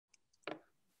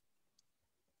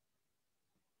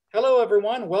Hello,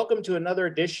 everyone. Welcome to another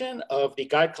edition of the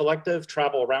Guide Collective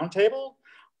Travel Roundtable.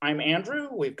 I'm Andrew.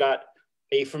 We've got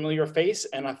a familiar face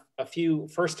and a few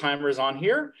first-timers on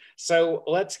here. So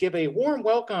let's give a warm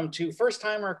welcome to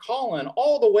first-timer Colin,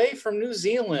 all the way from New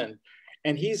Zealand.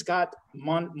 And he's got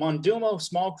Mondumo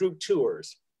Small Group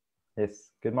Tours. Yes,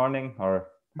 good morning, or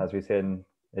as we say in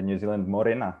New Zealand,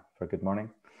 morena for good morning.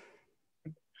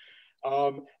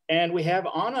 And we have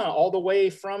Anna all the way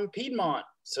from Piedmont.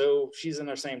 So she's in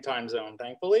their same time zone,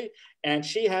 thankfully. And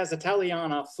she has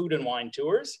Italiana Food and Wine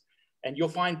Tours. And you'll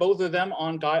find both of them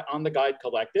on the Guide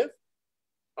Collective.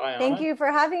 Hi, Anna. Thank you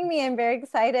for having me. I'm very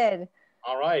excited.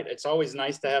 All right. It's always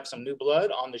nice to have some new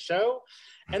blood on the show.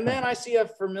 And then I see a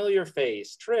familiar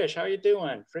face. Trish, how you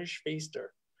doing? Trish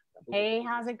Feaster. Hey,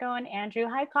 how's it going, Andrew?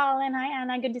 Hi, Colin. Hi,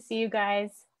 Anna. Good to see you guys.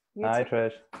 Hi,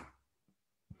 Trish.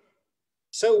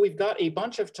 So we've got a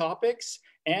bunch of topics.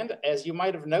 And as you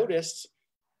might have noticed,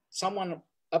 someone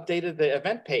updated the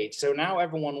event page. So now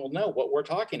everyone will know what we're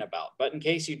talking about. But in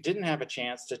case you didn't have a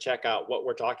chance to check out what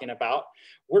we're talking about,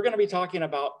 we're going to be talking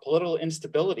about political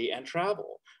instability and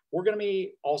travel. We're going to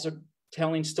be also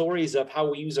telling stories of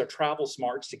how we use our travel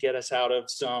smarts to get us out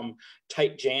of some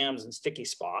tight jams and sticky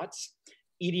spots.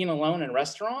 Eating alone in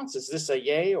restaurants, is this a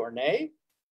yay or nay?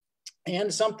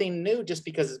 And something new, just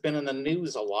because it's been in the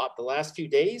news a lot the last few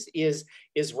days, is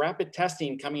rapid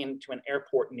testing coming into an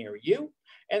airport near you?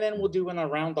 And then we'll do an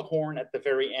around the horn at the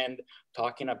very end,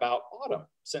 talking about autumn,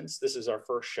 since this is our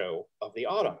first show of the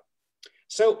autumn.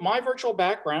 So my virtual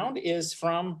background is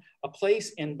from a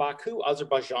place in Baku,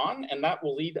 Azerbaijan, and that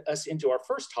will lead us into our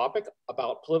first topic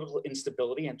about political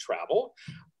instability and travel.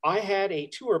 I had a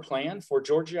tour planned for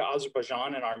Georgia,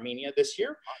 Azerbaijan, and Armenia this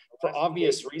year. For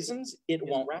obvious reasons, it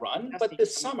won't run, but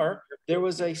this summer, there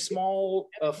was a small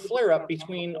flare-up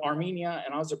between Armenia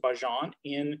and Azerbaijan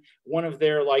in one of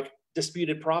their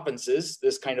disputed provinces,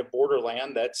 this kind of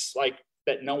borderland that's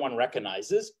that no one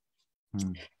recognizes.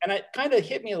 And it kind of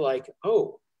hit me outside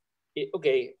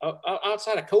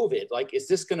of COVID, is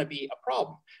this going to be a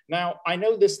problem? Now, I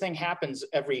know this thing happens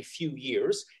every few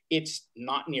years. It's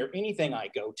not near anything I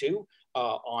go to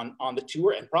on the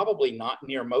tour, and probably not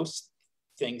near most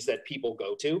things that people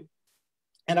go to.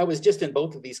 And I was just in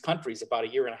both of these countries about a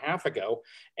year and a half ago.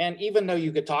 And even though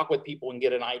you could talk with people and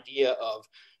get an idea of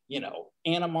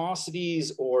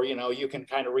animosities, or, you can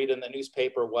kind of read in the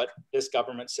newspaper what this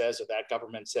government says or that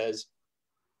government says,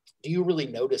 do you really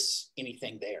notice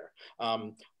anything there?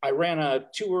 I ran a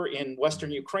tour in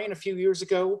Western Ukraine a few years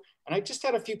ago, and I just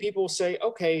had a few people say,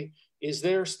 okay, is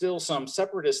there still some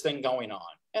separatist thing going on?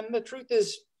 And the truth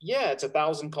is, yeah, it's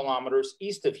 1,000 kilometers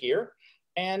east of here.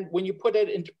 And when you put it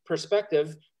into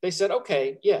perspective, they said,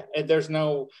 okay, yeah, and there's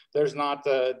no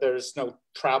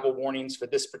travel warnings for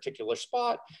this particular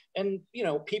spot. And,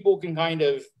 people can kind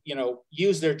of,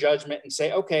 use their judgment and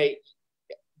say, okay,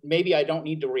 maybe I don't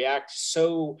need to react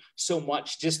so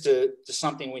much just to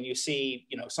something when you see,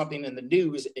 something in the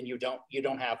news and you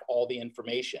don't have all the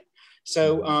information.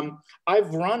 So I've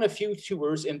run a few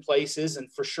tours in places,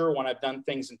 and for sure when I've done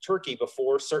things in Turkey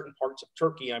before, certain parts of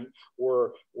Turkey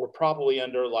were probably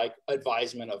under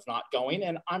advisement of not going.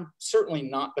 And I'm certainly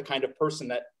not the kind of person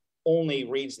that only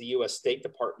reads the US State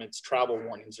Department's travel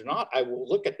warnings or not. I will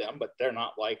look at them, but they're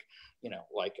not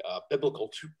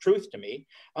biblical truth to me.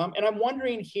 And I'm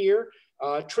wondering here,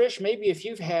 Trish, maybe if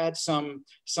you've had some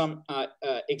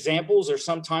examples or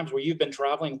some times where you've been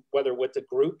traveling, whether with a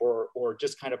group or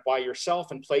just kind of by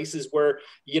yourself, in places where,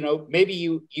 maybe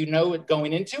you know it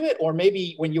going into it, or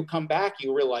maybe when you come back,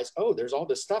 you realize, oh, there's all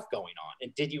this stuff going on.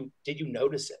 And did you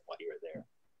notice it while you were there?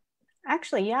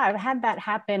 Actually, yeah, I've had that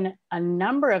happen a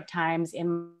number of times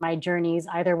in my journeys,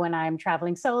 either when I'm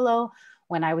traveling solo,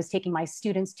 when I was taking my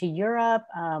students to Europe,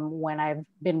 when I've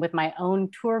been with my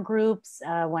own tour groups,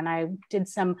 when I did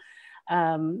some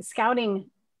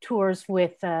scouting tours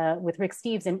with Rick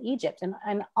Steves in Egypt.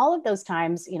 And all of those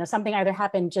times, something either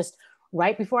happened just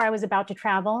right before I was about to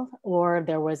travel, or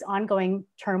there was ongoing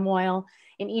turmoil.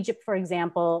 In Egypt, for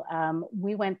example,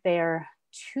 we went there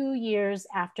 2 years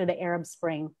after the Arab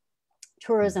Spring.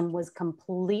 Tourism was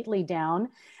completely down.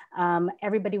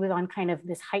 Everybody was on kind of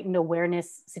this heightened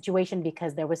awareness situation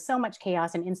because there was so much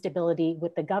chaos and instability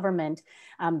with the government.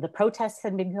 The protests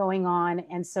had been going on.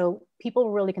 And so people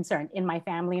were really concerned. In my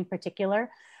family in particular,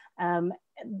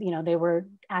 they were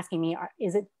asking me,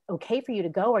 is it okay for you to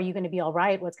go? Are you going to be all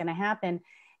right? What's going to happen?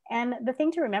 And the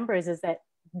thing to remember is that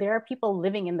there are people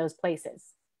living in those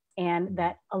places. And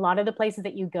that a lot of the places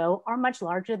that you go are much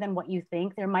larger than what you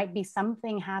think. There might be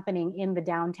something happening in the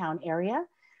downtown area,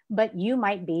 but you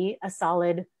might be a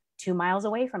solid 2 miles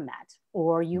away from that,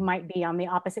 or you might be on the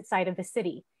opposite side of the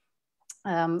city.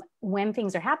 when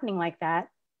things are happening like that,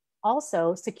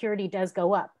 also security does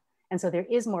go up. And so there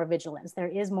is more vigilance, there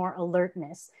is more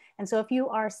alertness. And so if you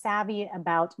are savvy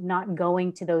about not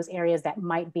going to those areas that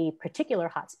might be particular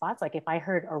hotspots, like if I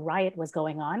heard a riot was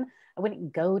going on, I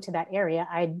wouldn't go to that area.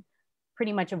 I'd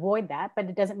pretty much avoid that, but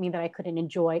it doesn't mean that I couldn't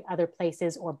enjoy other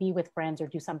places or be with friends or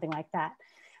do something like that.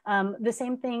 The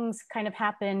same things kind of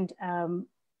happened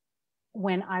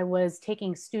when I was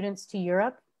taking students to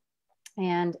Europe,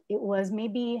 and it was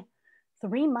maybe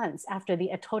 3 months after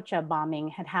the Atocha bombing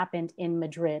had happened in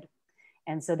Madrid.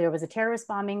 And so there was a terrorist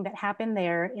bombing that happened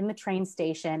there in the train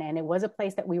station, and it was a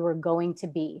place that we were going to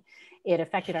be. It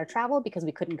affected our travel because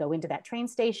we couldn't go into that train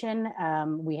station.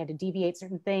 We had to deviate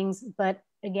certain things, but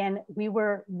again, we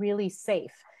were really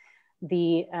safe.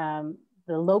 The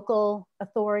local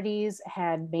authorities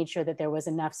had made sure that there was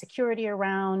enough security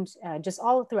around, just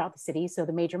all throughout the city. So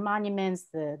the major monuments,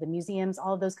 the museums,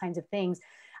 all of those kinds of things,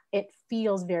 it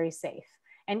feels very safe.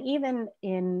 And even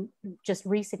in just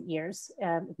recent years,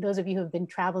 those of you who have been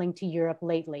traveling to Europe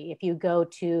lately, if you go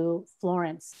to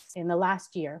Florence in the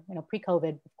last year,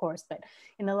 pre-COVID, of course, but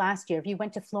in the last year, if you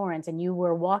went to Florence and you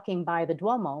were walking by the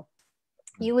Duomo,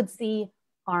 you would see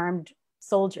armed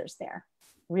soldiers there,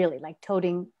 really, like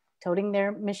toting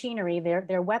their machinery,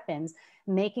 their weapons,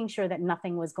 making sure that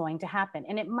nothing was going to happen.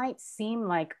 And it might seem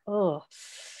like, oh,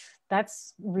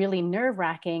 that's really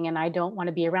nerve-wracking and I don't want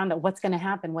to be around that. What's going to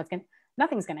happen?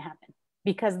 Nothing's going to happen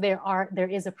because there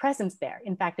is a presence there.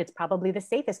 In fact, it's probably the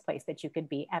safest place that you could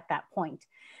be at that point.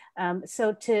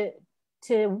 So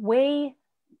to weigh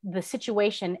the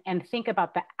situation and think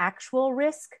about the actual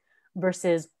risk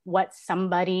versus what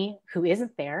somebody who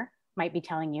isn't there might be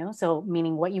telling you. So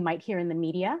meaning what you might hear in the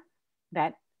media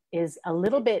that is a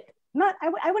little bit,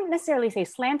 I wouldn't necessarily say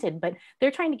slanted, but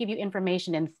they're trying to give you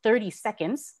information in 30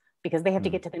 seconds because they have to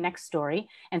get to the next story.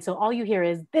 And so all you hear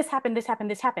is this happened, this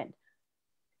happened, this happened,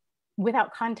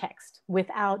 without context,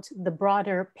 without the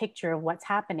broader picture of what's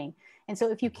happening. And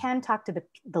so if you can talk to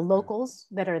the locals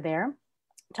that are there,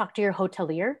 talk to your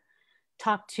hotelier,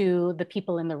 talk to the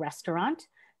people in the restaurant,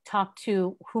 talk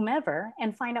to whomever,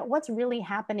 and find out what's really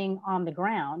happening on the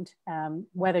ground,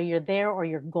 whether you're there or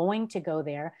you're going to go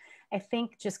there, I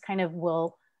think just kind of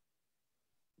will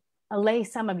allay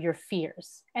some of your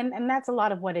fears. And that's a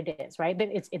lot of what it is, right?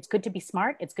 It's good to be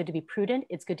smart, it's good to be prudent,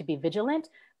 it's good to be vigilant,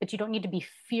 but you don't need to be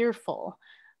fearful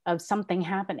of something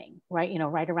happening, right?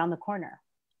 Right around the corner.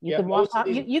 You could walk off,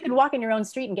 you could walk in your own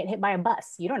street and get hit by a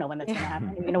bus. You don't know when that's going to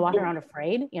happen. You're going to walk around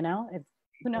afraid, who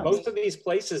knows? Most of these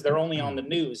places, they're only on the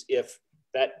news if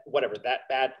that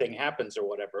bad thing happens or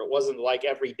whatever. It wasn't like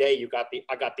every day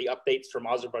I got the updates from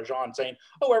Azerbaijan saying,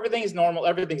 oh, everything's normal.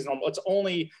 It's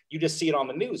only you just see it on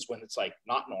the news when it's like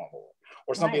not normal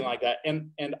or something like that.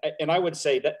 And I would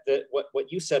say that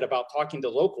what you said about talking to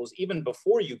locals, even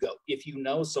before you go, if you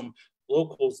know some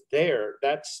locals there,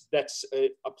 that's a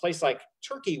place like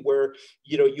Turkey where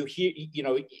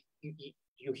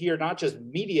you hear not just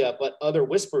media, but other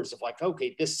whispers of like,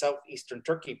 okay, this southeastern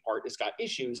Turkey part has got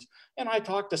issues. And I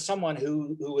talked to someone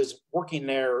who was working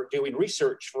there doing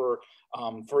research for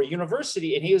a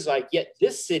university, and he was like, yeah,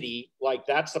 this city, like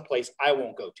that's the place I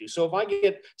won't go to. So if I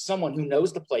get someone who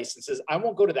knows the place and says, I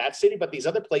won't go to that city, but these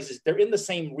other places, they're in the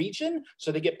same region,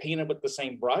 so they get painted with the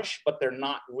same brush, but they're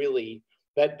not really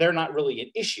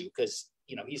an issue because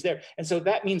he's there. And so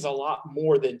that means a lot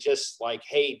more than just like,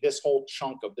 hey, this whole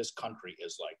chunk of this country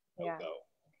is like, no-go.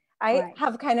 I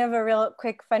have kind of a real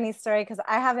quick funny story because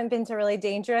I haven't been to really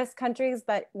dangerous countries,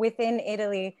 but within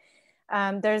Italy,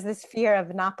 there's this fear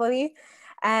of Napoli.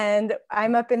 And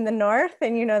I'm up in the north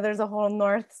and, there's a whole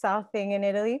north-south thing in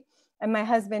Italy. And my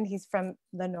husband, he's from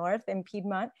the north in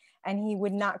Piedmont, and he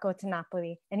would not go to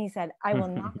Napoli. And he said, I will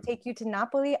not take you to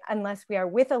Napoli unless we are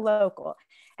with a local.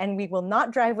 And we will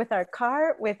not drive with our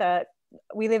car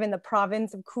we live in the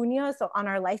province of Cuneo. So on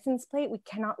our license plate, we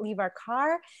cannot leave our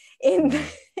car in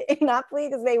Napoli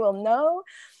because they will know.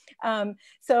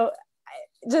 So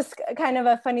just kind of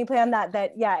a funny play on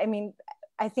that, yeah, I mean,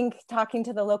 I think talking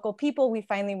to the local people, we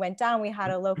finally went down. We had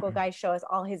a local guy show us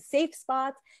all his safe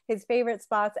spots, his favorite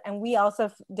spots, and we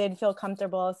also did feel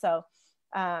comfortable. So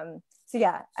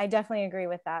yeah, I definitely agree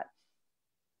with that.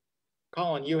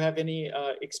 Colin, you have any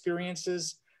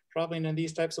experiences traveling in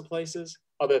these types of places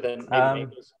other than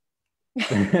Naples?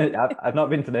 I've not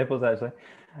been to Naples actually,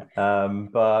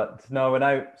 but no,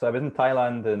 I was in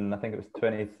Thailand in, I think it was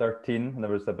 2013, and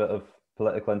there was a bit of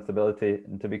political instability,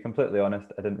 and to be completely honest,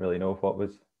 I didn't really know what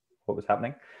was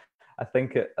happening. I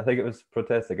think it was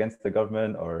protests against the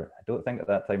government, or I don't think at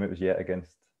that time it was yet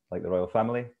against like the royal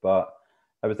family, but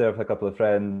I was there with a couple of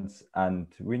friends and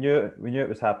we knew it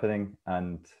was happening,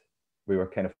 and we were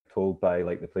kind of told by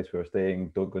like the place we were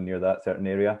staying, don't go near that certain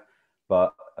area.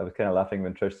 But I was kind of laughing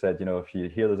when Trish said, you know, if you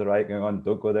hear there's a riot going on,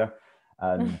 don't go there.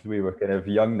 And we were kind of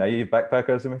young, naive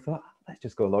backpackers, and we thought, let's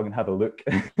just go along and have a look.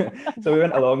 So we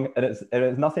went along, and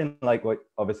it's nothing like what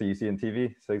obviously you see on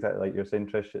TV. So exactly like you're saying,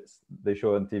 Trish, they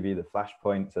show on TV the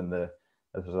flashpoints and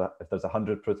if there's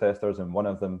 100 protesters and one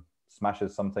of them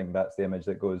smashes something, that's the image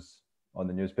that goes on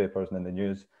the newspapers and in the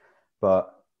news.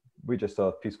 But we just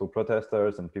saw peaceful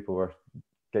protesters, and people were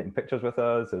getting pictures with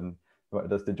us and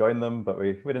wanted us to join them, but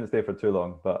we didn't stay for too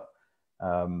long. But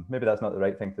maybe that's not the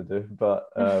right thing to do. But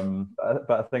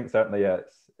I think certainly, yeah,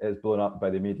 it's blown up by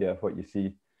the media, what you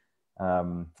see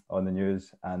on the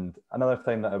news. And another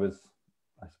time that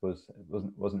I suppose it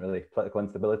wasn't really political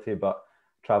instability, but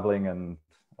traveling and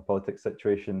a politics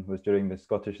situation was during the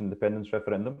Scottish independence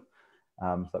referendum.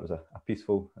 So that was a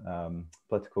peaceful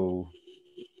political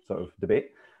sort of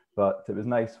debate. But it was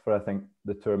nice for, I think,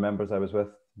 the tour members I was with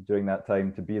during that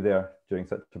time to be there during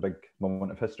such a big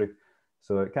moment of history.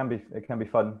 So it can be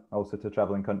fun also to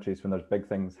travel in countries when there's big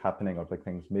things happening or big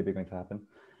things maybe going to happen.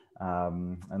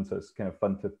 And so it's kind of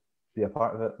fun to be a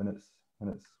part of it when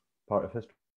it's part of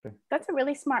history. That's a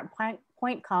really smart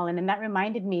point, Colin. And that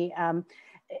reminded me,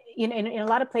 in a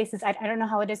lot of places, I don't know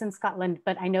how it is in Scotland,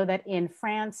 but I know that in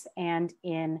France and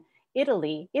in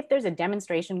Italy, if there's a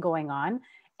demonstration going on,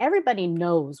 everybody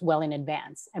knows well in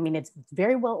advance. I mean, it's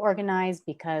very well organized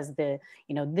because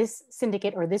this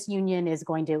syndicate or this union is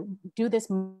going to do this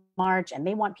march, and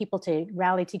they want people to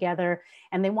rally together,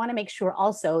 and they want to make sure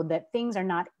also that things are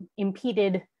not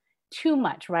impeded too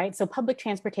much, right? So public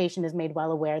transportation is made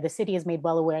well aware, the city is made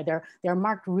well aware, there are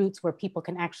marked routes where people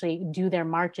can actually do their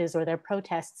marches or their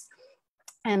protests.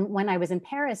 And when I was in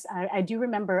Paris, I do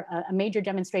remember a major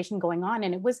demonstration going on,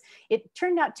 and it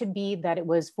turned out to be that it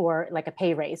was for like a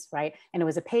pay raise, right? And it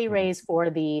was a pay raise for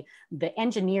the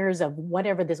engineers of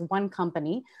whatever this one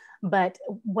company. But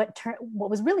what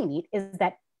was really neat is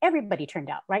that everybody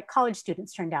turned out, right? College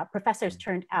students turned out, professors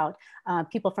turned out,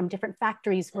 people from different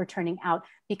factories were turning out,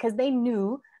 because they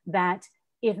knew that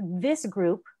if this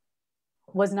group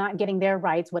was not getting their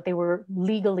rights, what they were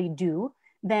legally due,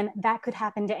 then that could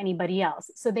happen to anybody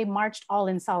else. So they marched all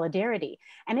in solidarity.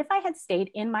 And if I had stayed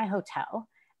in my hotel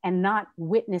and not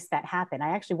witnessed that happen, I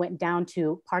actually went down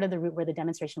to part of the route where the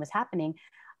demonstration was happening.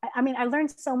 I mean, I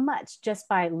learned so much just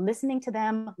by listening to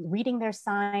them, reading their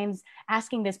signs,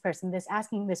 asking this person this,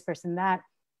 asking this person that.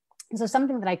 And so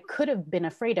something that I could have been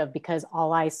afraid of because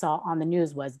all I saw on the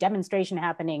news was demonstration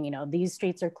happening, these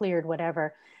streets are cleared,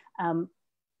 whatever.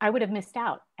 I would have missed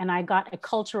out. And I got a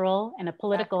cultural and a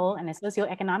political and a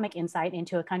socioeconomic insight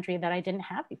into a country that I didn't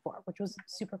have before, which was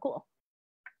super cool.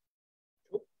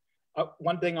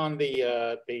 One thing on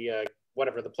the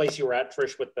place you were at,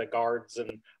 Trish, with the guards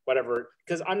and whatever,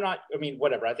 because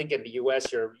whatever. I think in the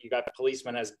US, you got the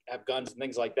policemen have guns and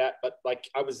things like that. But like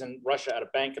I was in Russia at a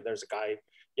bank, and there's a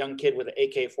young kid with an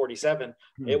AK-47.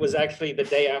 Mm-hmm. It was actually the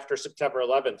day after September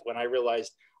 11th when I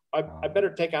realized I better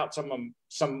take out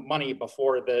some money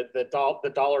before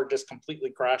the dollar just completely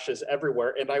crashes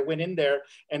everywhere. And I went in there,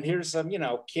 and here's some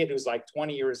kid who's like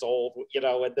 20 years old,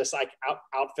 with this like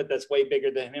outfit that's way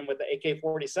bigger than him with the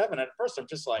AK-47. And at first I'm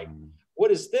just like, what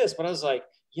is this? But I was like,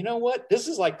 you know what? This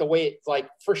is like the way it's like,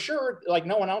 for sure, like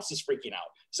no one else is freaking out.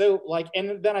 So like,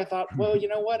 and then I thought, well, you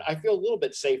know what? I feel a little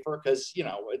bit safer because,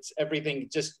 it's everything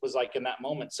just was like in that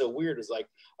moment so weird. It's like,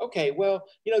 okay, well,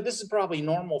 this is probably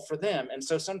normal for them. And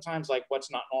so sometimes like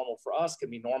what's not normal for us can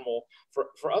be normal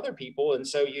for other people. And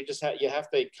so you just you have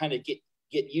to kind of get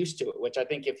used to it, which I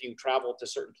think if you travel to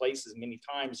certain places many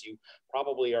times, you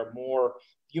probably are more,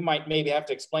 you might maybe have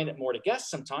to explain it more to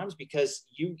guests sometimes because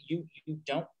you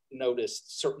don't notice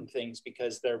certain things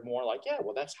because they're more like, yeah,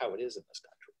 well, that's how it is in this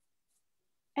country.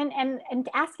 And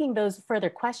asking those further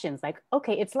questions like,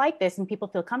 okay, it's like this and people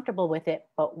feel comfortable with it,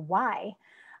 but why?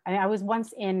 I was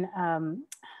once in,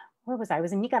 where was I? I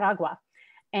was in Nicaragua,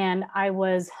 and I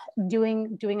was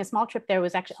doing a small trip there. It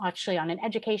was actually on an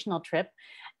educational trip,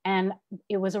 and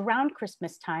it was around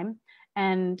Christmas time,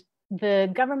 and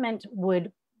the government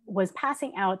was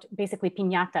passing out basically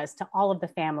piñatas to all of the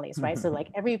families, right? So like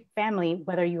every family,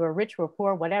 whether you were rich or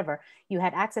poor, whatever, you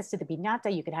had access to the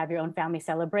piñata, you could have your own family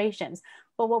celebrations.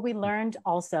 But what we learned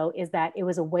also is that it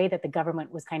was a way that the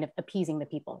government was kind of appeasing the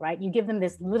people, right? You give them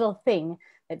this little thing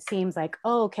that seems like,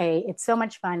 oh, okay, it's so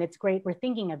much fun, it's great, we're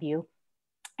thinking of you.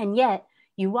 And yet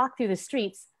you walk through the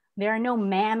streets, there are no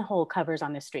manhole covers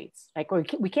on the streets. Like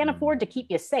we can't afford to keep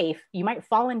you safe. You might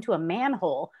fall into a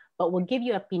manhole, but we'll give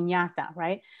you a piñata,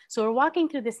 right? So we're walking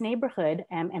through this neighborhood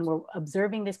and we're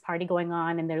observing this party going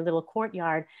on in their little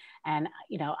courtyard. And,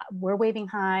 you know, we're waving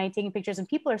hi, taking pictures, and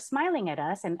people are smiling at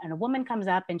us. And a woman comes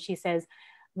up and she says,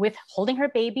 with holding her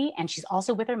baby, and she's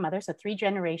also with her mother, so 3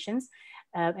 generations.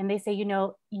 And they say, you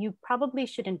know, you probably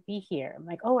shouldn't be here. I'm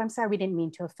like, oh, I'm sorry, we didn't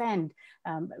mean to offend.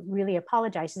 Really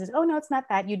apologize. She says, oh, no, it's not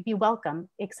that. You'd be welcome,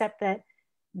 except that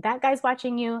that guy's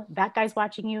watching you, that guy's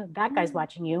watching you, that guy's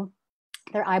watching you.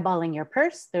 They're eyeballing your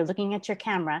purse, they're looking at your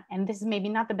camera, and this is maybe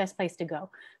not the best place to go.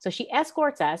 So she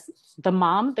escorts us, the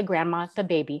mom, the grandma, the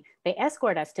baby, they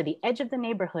escort us to the edge of the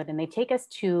neighborhood, and they take us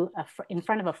to in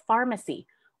front of a pharmacy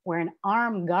where an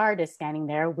armed guard is standing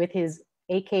there with his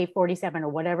AK-47 or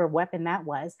whatever weapon that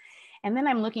was. And then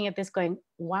I'm looking at this going,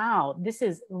 wow, this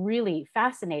is really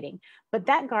fascinating. But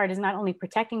that guard is not only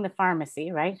protecting the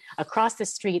pharmacy, right? Across the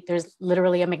street, there's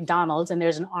literally a McDonald's and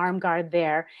there's an armed guard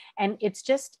there. And it's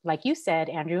just, like you said,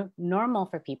 Andrew, normal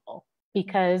for people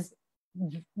because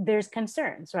there's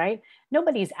concerns, right?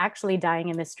 Nobody's actually dying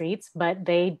in the streets, but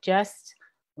they just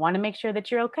want to make sure that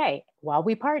you're okay while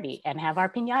we party and have our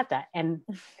piñata and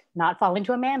not fall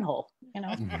into a manhole, you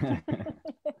know?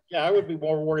 Yeah, I would be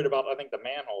more worried about, I think, the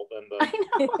manhole than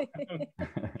the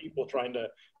people trying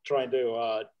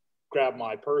to grab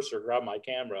my purse or grab my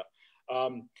camera.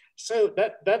 So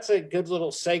that's a good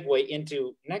little segue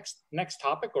into next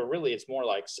topic, or really it's more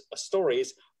like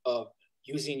stories of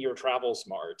using your travel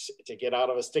smarts to get out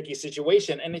of a sticky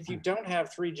situation. And if you don't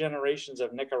have 3 generations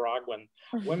of Nicaraguan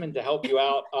women to help you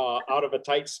out of a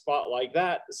tight spot like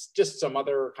that, it's just some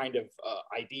other kind of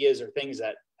ideas or things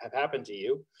that have happened to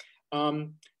you.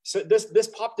 So this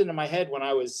popped into my head when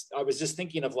I was just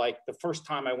thinking of like the first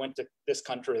time I went to this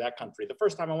country, that country. The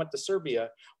first time I went to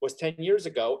Serbia was 10 years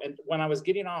ago. And when I was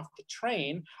getting off the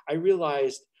train, I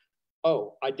realized,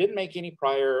 oh, I didn't make any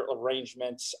prior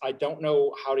arrangements. I don't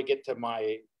know how to get to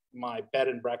my bed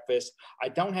and breakfast. I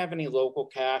don't have any local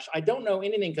cash. I don't know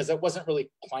anything because it wasn't really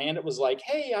planned. It was like,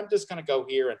 hey, I'm just going to go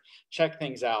here and check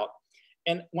things out.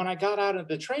 And when I got out of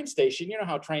the train station, you know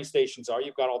how train stations are,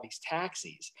 you've got all these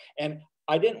taxis. And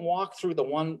I didn't walk through the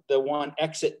one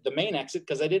exit, the main exit,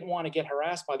 because I didn't want to get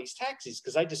harassed by these taxis,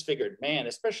 because I just figured, man,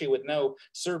 especially with no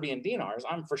Serbian dinars,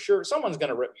 I'm for sure someone's going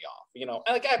to rip me off, you know.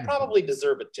 And like I probably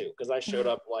deserve it too, because I showed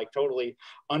up like totally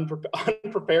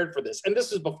unprepared for this. And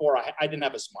this was before I didn't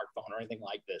have a smartphone or anything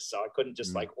like this, so I couldn't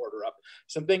just like order up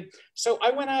something. So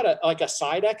I went out like a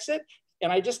side exit.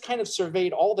 And I just kind of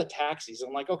surveyed all the taxis.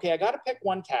 I'm like, okay, I got to pick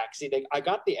one taxi. I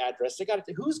got the address.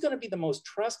 Who's going to be the most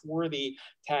trustworthy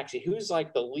taxi? Who's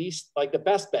like the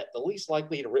best bet, the least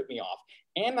likely to rip me off?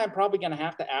 And I'm probably going to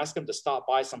have to ask them to stop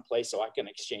by someplace so I can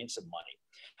exchange some money.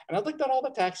 And I looked at all the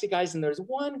taxi guys, and there's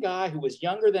one guy who was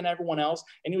younger than everyone else,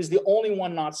 and he was the only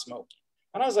one not smoking.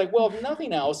 And I was like, well, if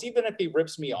nothing else, even if he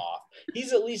rips me off,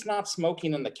 he's at least not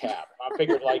smoking in the cab. And I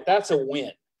figured like that's a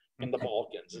win in the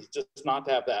Balkans. It's just not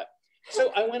to have that.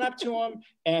 So I went up to him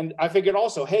and I figured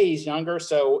also, hey, he's younger.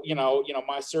 So, you know,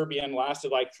 my Serbian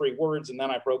lasted like 3 words and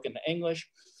then I broke into English.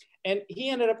 And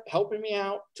he ended up helping me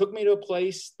out, took me to a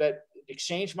place that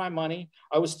exchanged my money.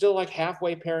 I was still like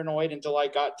halfway paranoid until I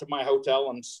got to my hotel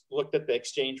and looked at the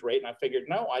exchange rate. And I figured,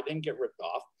 no, I didn't get ripped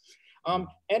off.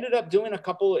 Ended up doing a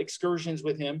couple of excursions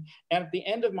with him. And at the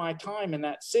end of my time in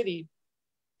that city,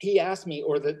 he asked me,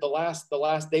 or the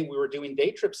last day we were doing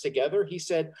day trips together, he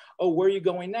said, oh, where are you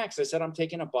going next? I said, I'm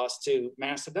taking a bus to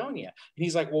Macedonia. And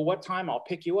he's like, well, what time? I'll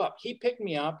pick you up. He picked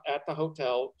me up at the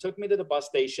hotel, took me to the bus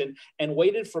station and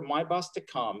waited for my bus to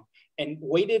come and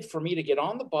waited for me to get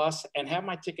on the bus and have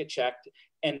my ticket checked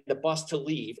and the bus to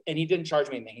leave. And he didn't charge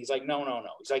me anything. He's like, no.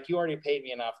 He's like, you already paid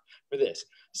me enough for this.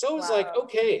 So it was like,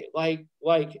 okay, like,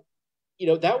 you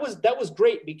know, that was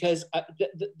great because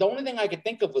the only thing I could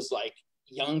think of was like,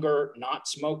 younger, not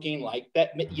smoking, like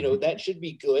that, you know, that should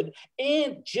be good.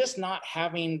 And just not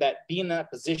having that, be in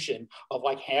that position of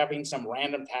like having some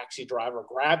random taxi driver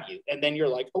grab you. And then you're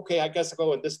like, okay, I guess I'll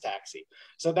go in this taxi.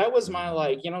 So that was my,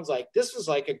 like, you know, it's like, this was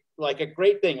like a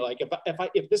great thing. Like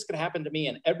if this could happen to me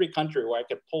in every country where I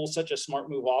could pull such a smart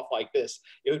move off like this,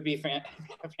 it would be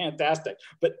fantastic.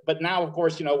 But now, of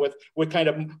course, you know, with kind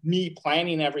of me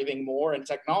planning everything more and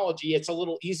technology, it's a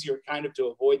little easier kind of to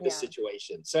avoid this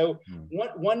situation. So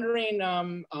wondering,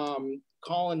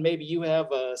 Colin, maybe you have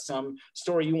some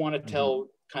story you want to tell,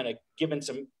 kind of give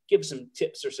some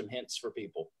tips or some hints for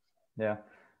people. Yeah.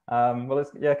 Well,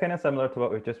 it's kind of similar to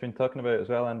what we've just been talking about as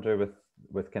well, Andrew,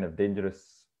 with kind of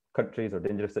dangerous countries or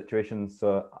dangerous situations.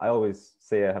 So I always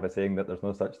say, I have a saying that there's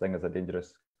no such thing as a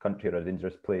dangerous country or a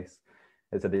dangerous place.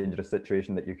 It's a dangerous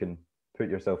situation that you can put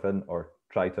yourself in or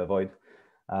try to avoid.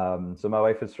 So my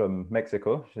wife is from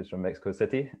Mexico. She's from Mexico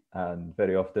City. And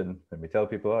very often when we tell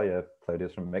people, oh yeah,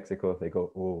 Claudia's from Mexico, they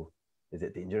go, oh, is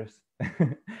it dangerous?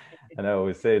 And I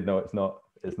always say, no, it's not.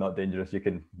 It's not dangerous. You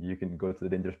can go to the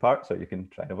dangerous parts, or you can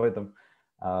try and avoid them.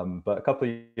 But a couple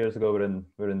of years ago,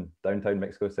 we're in downtown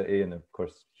Mexico City, and of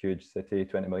course, huge city,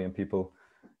 20 million people,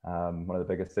 one of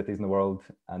the biggest cities in the world.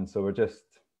 And so we're just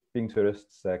being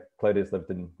tourists. Claudia's lived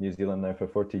in New Zealand now for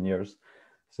 14 years.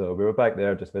 So we were back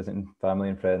there just visiting family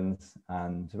and friends,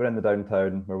 and we're in the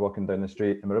downtown, we're walking down the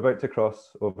street, and we're about to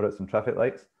cross over at some traffic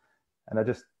lights. And I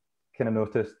just kind of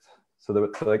noticed, so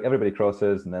like everybody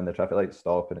crosses, and then the traffic lights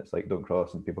stop, and it's like, don't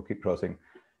cross, and people keep crossing.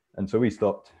 And so we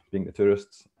stopped being the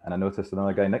tourists, and I noticed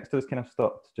another guy next to us kind of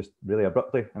stopped just really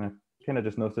abruptly, and I kind of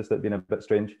just noticed it being a bit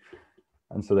strange.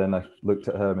 And so then I looked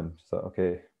at him and thought,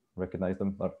 okay, recognized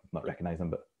him, or not recognized him,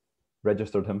 but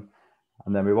registered him.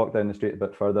 And then we walked down the street a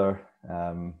bit further.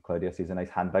 Claudia sees a nice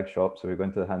handbag shop, so we go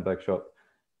into the handbag shop,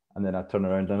 and then I turn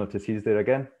around and I notice he's there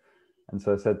again. And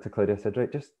so I said to Claudia, I said,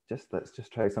 right, just let's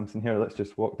just try something here. Let's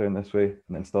just walk down this way and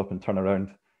then stop and turn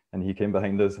around. And he came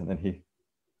behind us, and then he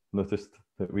noticed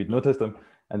that we'd noticed him.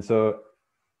 And so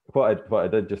what I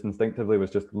did just instinctively was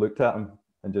just looked at him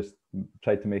and just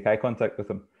tried to make eye contact with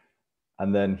him.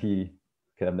 And then he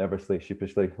kind of nervously,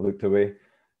 sheepishly looked away.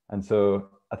 And so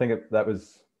I think that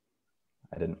was,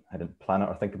 I didn't plan it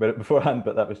or think about it beforehand,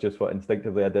 but that was just what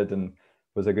instinctively I did, and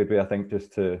was a good way, I think,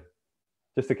 just to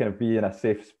kind of be in a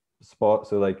safe spot.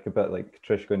 So like a bit like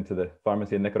Trish going to the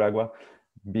pharmacy in Nicaragua,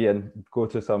 go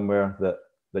to somewhere that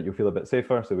you'll feel a bit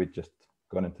safer. So we'd just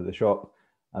gone into the shop,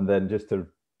 and then just to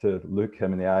look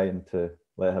him in the eye and to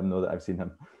let him know that I've seen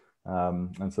him.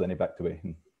 And so then he backed away,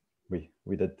 and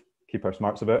we did keep our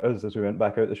smarts about us as we went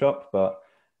back out the shop. But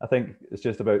I think it's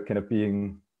just about kind of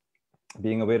being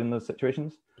aware in those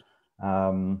situations.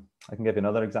 I can give you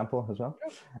another example as well.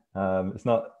 It's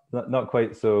not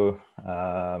quite so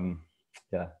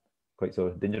quite so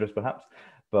dangerous perhaps,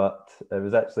 but it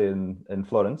was actually in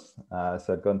Florence.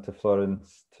 So I'd gone to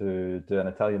Florence to do an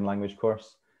Italian language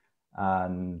course,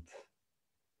 and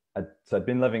I'd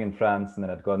been living in France, and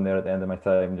then I'd gone there at the end of my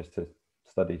time just to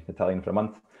study Italian for a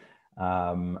month.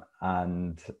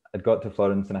 And I'd got to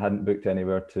Florence, and I hadn't booked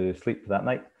anywhere to sleep that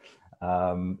night.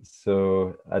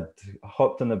 So I'd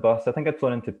hopped on the bus. I think I'd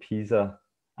flown into Pisa.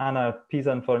 Anna,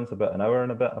 Pisa and Florence about an hour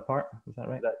and a bit apart. Is that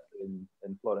right? That's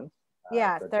in Florence.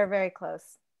 Yeah, they're very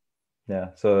close. Yeah.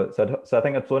 So I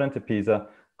think I'd flown into Pisa,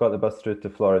 got the bus through to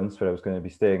Florence where I was going to be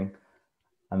staying,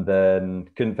 and then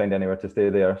couldn't find anywhere to stay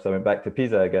there. So I went back to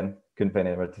Pisa again, couldn't find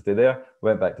anywhere to stay there,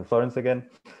 went back to Florence again.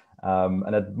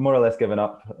 And I'd more or less given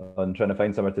up on trying to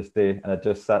find somewhere to stay, and I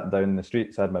just sat down in the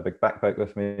street. So I had my big backpack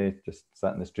with me, just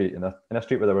sat in the street, in a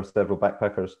street where there were several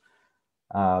backpackers,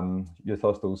 youth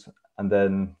hostels. And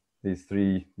then these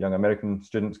three young American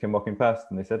students came walking past,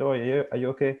 and they said, "Oh, are you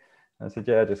okay?" And I said,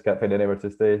 "Yeah, I just can't find anywhere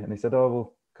to stay." And they said, "Oh,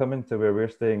 well, come into where we're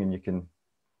staying, and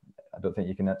I don't think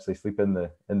you can actually sleep in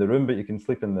the room, but you can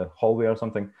sleep in the hallway or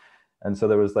something." And so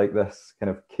there was like this kind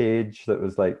of cage that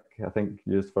was like, I think,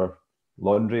 used for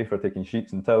laundry, for taking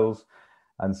sheets and towels.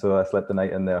 And so I slept the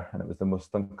night in there, and it was the most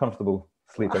uncomfortable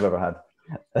sleep I've ever had.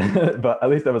 But at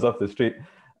least I was off the street.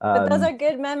 But those are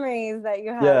good memories that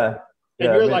you have. Yeah.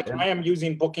 And you're like, I am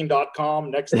using booking.com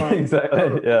next time.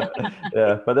 Exactly.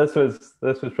 Yeah. But this was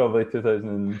probably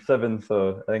 2007.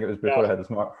 So I think it was before I had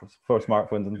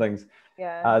smartphones and things.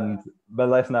 Yeah. And the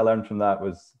lesson I learned from that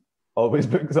was always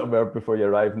book somewhere before you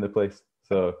arrive in the place.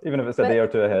 So even if it's a day or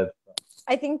two ahead.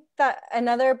 I think that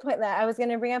another point that I was going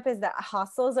to bring up is that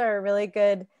hostels are a really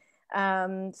good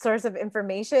source of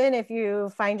information. If you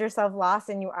find yourself lost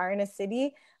and you are in a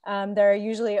city, they're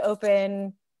usually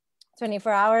open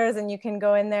 24 hours, and you can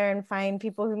go in there and find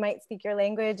people who might speak your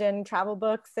language and travel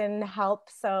books and help.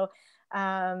 So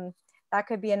that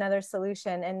could be another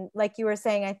solution. And like you were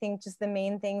saying, I think just the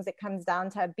main things, it comes down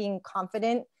to being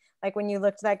confident. Like when you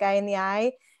look that guy in the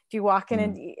eye, if you walk in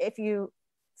and if you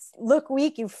look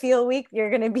weak, you feel weak, you're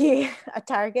going to be a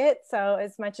target. So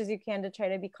as much as you can to try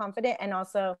to be confident and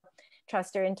also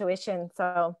trust your intuition.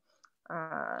 So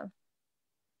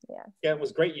yeah, it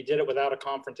was great you did it without a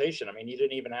confrontation. I mean, you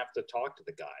didn't even have to talk to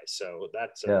the guy. So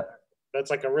that's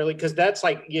like a really, because that's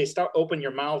like you start open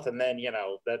your mouth, and then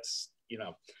that's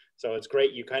so it's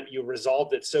great you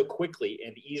resolved it so quickly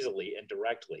and easily and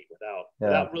directly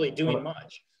without really doing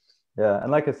much. Yeah,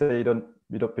 and like I say, you don't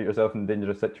put yourself in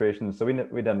dangerous situations. So we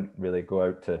didn't really go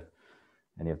out to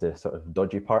any of the sort of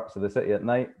dodgy parts of the city at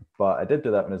night, but I did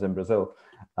do that when I was in Brazil.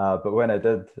 But when I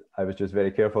did, I was just very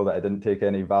careful that I didn't take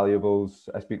any valuables.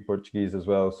 I speak Portuguese as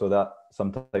well, so that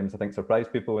sometimes I think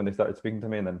surprised people when they started speaking to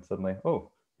me, and then suddenly,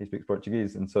 oh, he speaks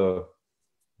Portuguese. And so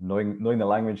knowing the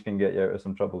language can get you out of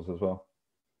some troubles as well.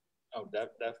 Oh,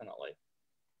 definitely.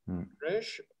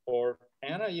 Trish or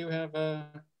Anna, you have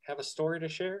a story to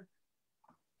share?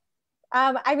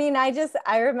 I mean,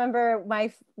 I remember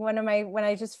when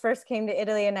I just first came to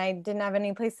Italy, and I didn't have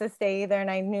any place to stay either, and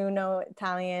I knew no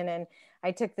Italian, and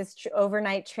I took this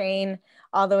overnight train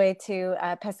all the way to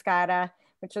Pescara,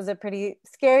 which was a pretty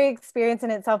scary experience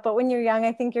in itself. But when you're young,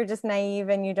 I think you're just naive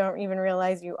and you don't even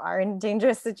realize you are in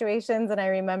dangerous situations. And I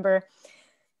remember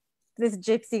this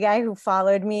gypsy guy who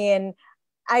followed me, and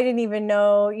I didn't even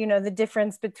know, the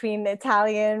difference between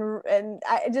Italian, and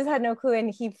I just had no clue.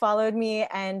 And he followed me,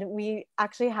 and we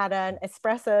actually had an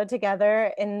espresso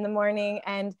together in the morning.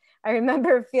 And I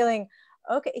remember feeling,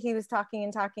 okay, he was talking,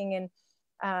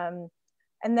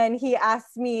 and then he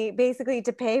asked me basically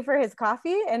to pay for his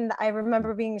coffee. And I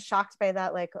remember being shocked by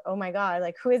that, like, oh my God,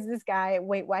 like, who is this guy?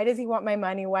 Wait, why does he want my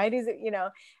money? Why does it,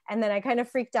 and then I kind of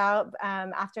freaked out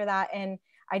after that. And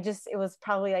it was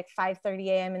probably like 5:30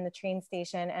 a.m. in the train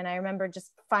station. And I remember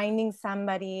just finding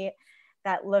somebody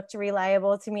that looked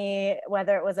reliable to me,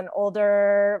 whether it was an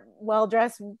older,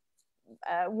 well-dressed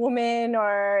woman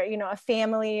or, a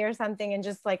family or something, and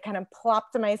just like kind of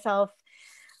plopped myself,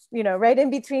 right in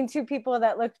between two people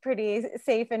that looked pretty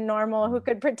safe and normal who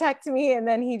could protect me. And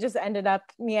then he just ended up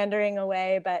meandering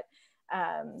away. But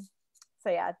so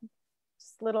yeah,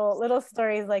 just little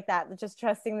stories like that, just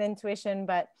trusting the intuition,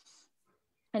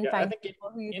 and find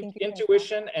people who you think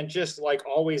intuition, and just like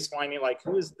always finding like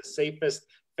who is the safest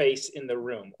face in the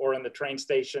room or in the train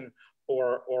station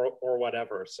or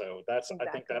whatever. So that's exactly.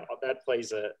 I think that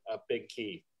plays a big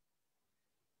key.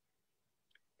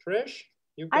 Trish,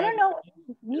 I don't know.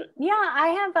 Yeah, I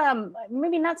have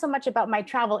maybe not so much about my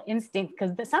travel instinct,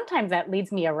 because sometimes that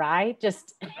leads me awry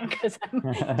just because I'm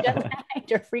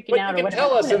jet-lagged or freaking out. You can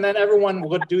tell us, and then everyone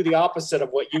would do the opposite of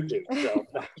what you do. So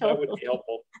that would be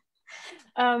helpful.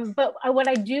 But what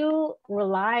I do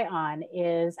rely on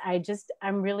is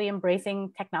I'm really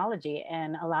embracing technology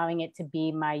and allowing it to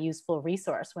be my useful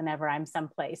resource whenever I'm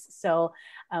someplace. So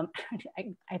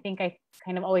I think I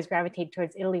kind of always gravitate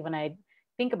towards Italy when I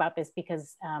think about this,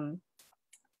 because on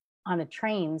the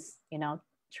trains,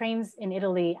 trains in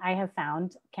Italy, I have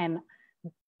found can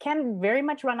very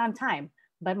much run on time,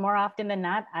 but more often than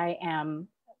not, I am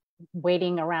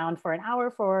waiting around for an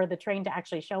hour for the train to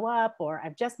actually show up, or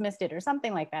I've just missed it, or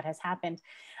something like that has happened.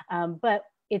 But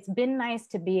it's been nice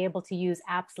to be able to use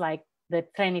apps like the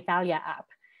Trenitalia app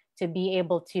to be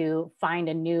able to find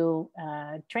a new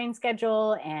train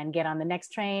schedule and get on the next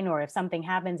train, or if something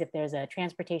happens, if there's a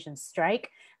transportation strike.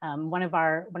 One of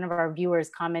our viewers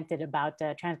commented about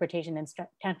transportation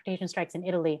strikes in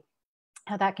Italy,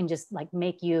 how that can just like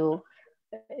make you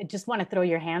just want to throw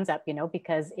your hands up,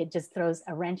 because it just throws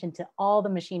a wrench into all the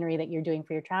machinery that you're doing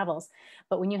for your travels.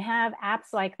 But when you have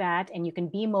apps like that, and you can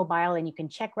be mobile and you can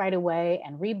check right away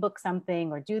and rebook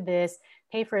something or do this,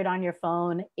 pay for it on your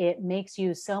phone, it makes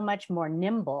you so much more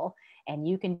nimble, and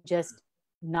you can just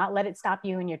not let it stop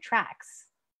you in your tracks,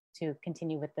 to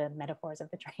continue with the metaphors of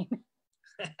the train.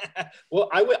 Well,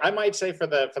 I might say for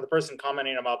the person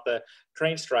commenting about the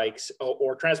train strikes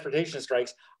or transportation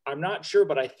strikes, I'm not sure,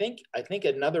 but I think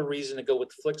another reason to go with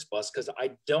Flixbus, because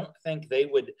I don't think they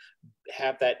would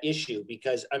have that issue,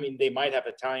 because I mean, they might have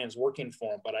Italians working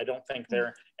for them, but I don't think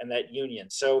they're in that union.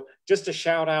 So just a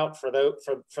shout out for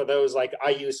those, like I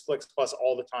use Flixbus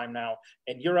all the time now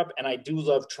in Europe, and I do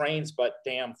love trains, but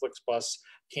damn, Flixbus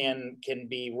can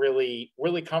be really,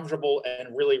 really comfortable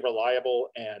and really reliable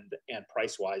and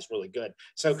price wise really good.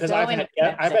 So because I've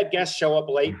had guests show up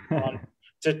late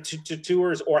to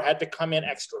tours, or had to come in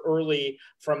extra early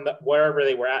from wherever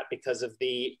they were at because of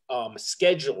the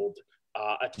scheduled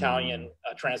Italian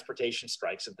transportation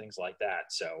strikes and things like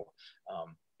that. So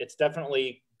it's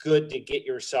definitely good to get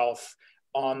yourself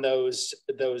on those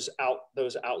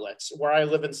outlets. Where I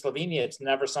live in Slovenia, it's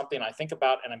never something I think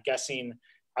about, and I'm guessing,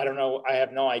 I don't know, I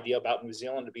have no idea about New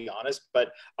Zealand, to be honest,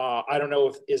 but I don't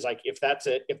know if that's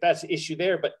an issue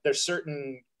there, but there's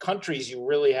certain countries you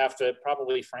really have to,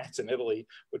 probably France and Italy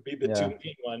would be the two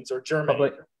main ones, or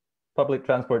Germany. Public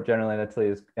transport generally in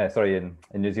Italy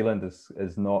in New Zealand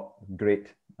is not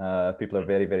great. People are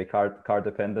very, very car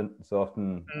dependent. So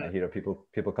often I hear of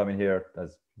people coming here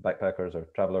as backpackers or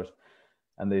travelers,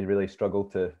 and they really struggle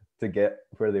to get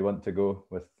where they want to go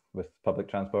with public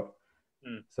transport.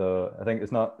 So I think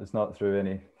it's not through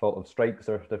any fault of strikes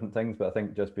or different things, but I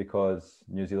think just because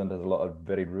New Zealand has a lot of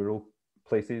very rural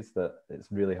places, that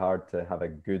it's really hard to have a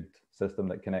good system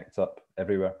that connects up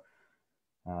everywhere.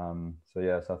 So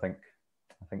I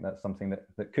think that's something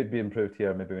that could be improved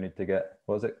here. Maybe we need to get,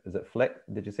 what was it? Is it Flex?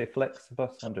 Did you say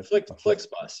Flixbus, Andrew?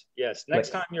 Flixbus, yes. Next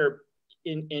time you're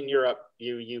in Europe,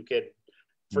 you could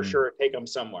for sure take them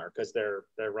somewhere, because they're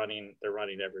running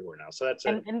everywhere now. So that's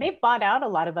and they've bought out a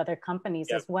lot of other companies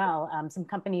Yep. as well. Some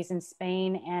companies in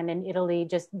Spain and in Italy,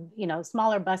 just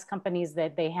smaller bus companies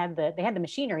that they had the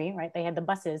machinery, right? They had the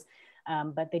buses,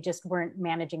 but they just weren't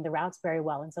managing the routes very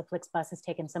well. And so Flixbus has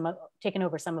taken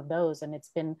over some of those, and it's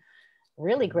been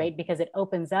really great because it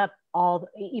opens up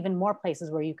even more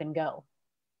places where you can go.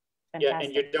 Fantastic. Yeah,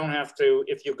 and you don't have to,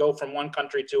 if you go from one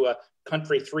country to a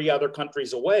country 3 other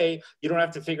countries away, you don't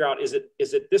have to figure out, is it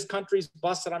this country's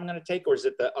bus that I'm going to take, or is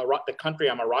it the country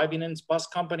I'm arriving in's bus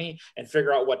company, and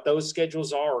figure out what those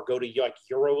schedules are, or go to like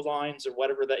Eurolines or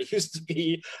whatever that used to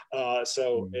be.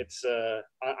 So it's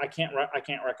I can't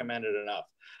recommend it enough.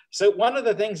 So one of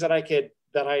the things that I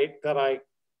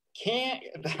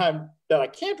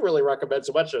can't really recommend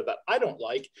so much, or that I don't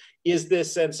like, is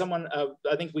this. And someone,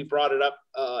 I think we brought it up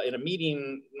in a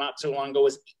meeting not so long ago,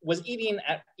 was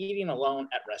eating alone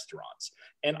at restaurants.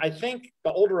 And I think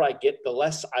the older I get, the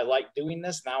less I like doing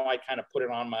this. Now I kind of put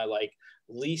it on my like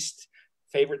least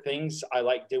favorite things I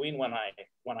like doing when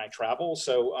I travel.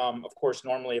 So of course,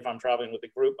 normally if I'm traveling with a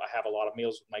group, I have a lot of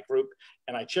meals with my group,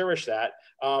 and I cherish that.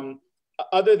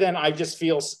 Other than I just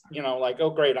feel, like, oh,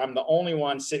 great, I'm the only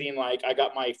one sitting, like I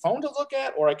got my phone to look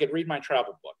at, or I could read my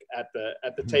travel book at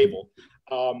the table.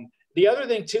 The other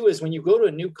thing too is when you go to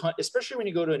a new country, especially when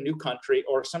you go to a new country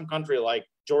or some country like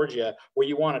Georgia, where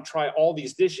you want to try all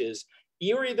these dishes,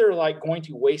 you're either like going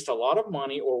to waste a lot of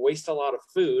money or waste a lot of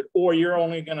food, or you're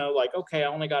only gonna like, okay, I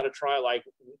only got to try like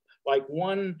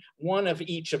one of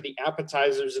each of the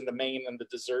appetizers and the main and the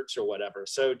desserts or whatever.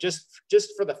 So just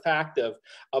for the fact of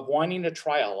wanting to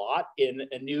try a lot in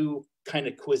a new kind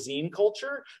of cuisine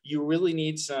culture, you really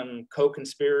need some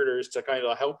co-conspirators to kind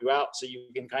of help you out, so you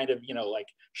can kind of like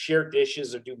share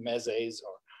dishes or do mezes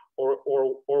or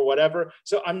whatever.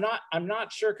 So I'm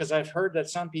not sure, because I've heard that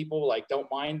some people like don't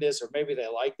mind this, or maybe they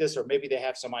like this, or maybe they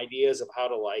have some ideas of how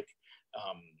to like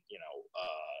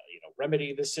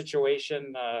remedy this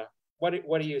situation.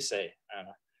 What do you say,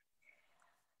 Anna?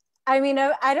 I mean,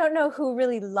 I don't know who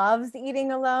really loves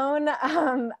eating alone.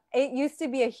 It used to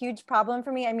be a huge problem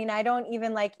for me. I mean, I don't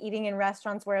even like eating in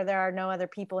restaurants where there are no other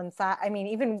people inside. I mean,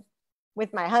 even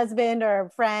with my husband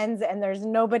or friends and there's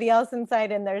nobody else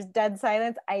inside and there's dead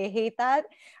silence, I hate that.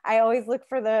 I always look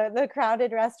for the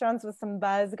crowded restaurants with some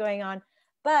buzz going on.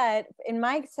 But in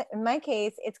my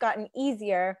case, it's gotten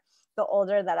easier the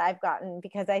older that I've gotten,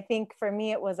 because I think for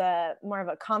me it was more of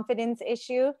a confidence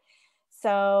issue.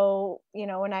 So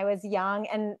when I was young,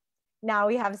 and now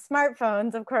we have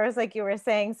smartphones, of course, like you were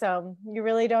saying, so you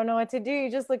really don't know what to do.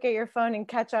 You just look at your phone and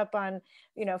catch up on,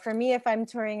 for me, if I'm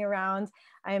touring around,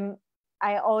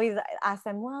 I always ask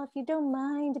them, well, if you don't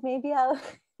mind, maybe I'll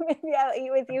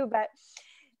eat with you. But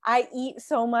I eat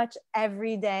so much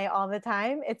every day, all the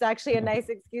time. It's actually a nice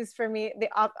excuse for me, the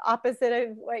opposite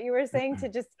of what you were saying, to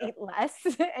just eat less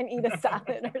and eat a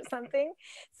salad or something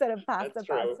instead of pasta.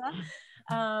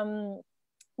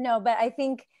 No, but I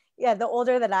think, the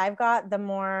older that I've got, the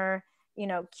more,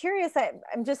 curious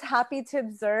I'm just happy to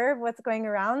observe what's going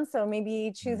around. So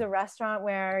maybe choose a restaurant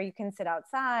where you can sit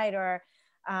outside, or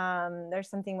there's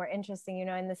something more interesting.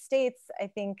 In the States, I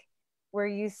think we're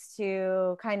used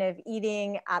to kind of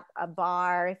eating at a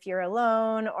bar if you're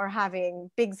alone, or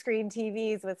having big screen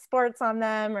TVs with sports on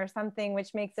them or something,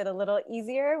 which makes it a little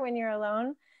easier when you're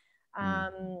alone.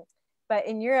 But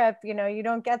in Europe, you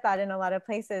don't get that in a lot of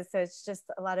places. So it's just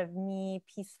a lot of me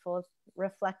peaceful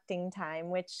reflecting time,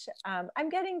 which I'm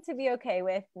getting to be okay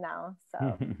with now.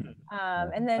 So,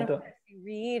 and then you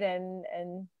read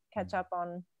and catch up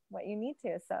on what you need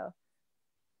to. So.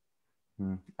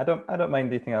 I don't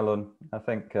mind eating alone. I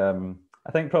think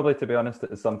probably, to be honest,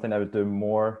 it's something I would do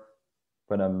more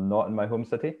when I'm not in my home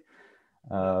city.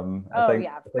 I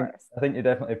think you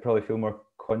definitely probably feel more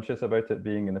conscious about it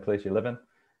being in the place you live in.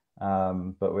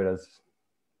 But whereas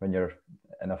when you're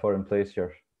in a foreign place,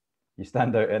 you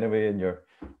stand out anyway, and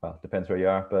depends where you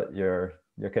are, but you're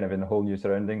kind of in whole new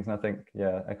surroundings. And I think,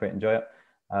 I quite enjoy it.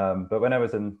 But when I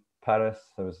was in Paris,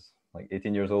 I was like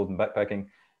 18 years old and backpacking,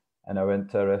 and I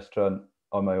went to a restaurant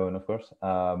on my own, of course.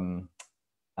 And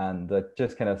I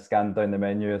just kind of scanned down the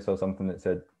menu. I saw something that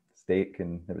said steak,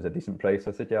 and it was a decent price.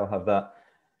 I said, yeah, I'll have that.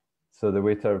 So the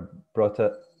waiter brought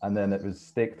it, and then it was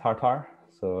steak tartare.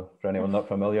 So for anyone not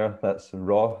familiar, that's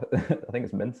raw. I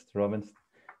think it's raw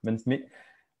minced meat.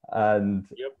 And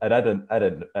I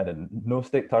didn't know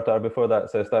steak tartare before that,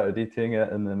 so I started eating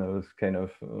it, and then I was kind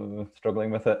of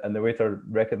struggling with it. And the waiter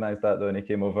recognized that, though, and he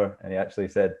came over and he actually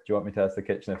said, "Do you want me to ask the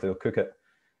kitchen if they'll cook it?"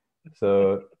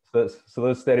 So those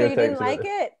stereotypes. So you didn't like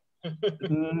it?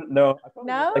 No, I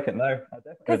probably No? like it now. I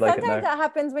definitely Because would like it sometimes now. that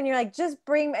happens when you're like, just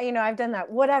bring, I've done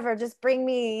that, whatever, just bring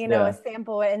me, Yeah. a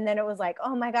sample. And then it was like,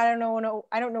 oh my God,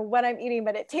 I don't know what I'm eating,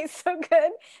 but it tastes so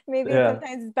good. Maybe Yeah.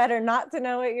 sometimes it's better not to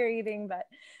know what you're eating, but.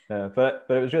 Yeah, but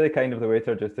it was really kind of the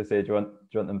waiter just to say, do you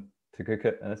want them to cook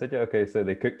it? And I said, yeah, okay. So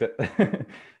they cooked it.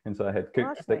 And so I had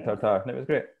cooked steak tartare, and it was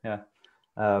great. Yeah.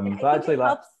 But actually,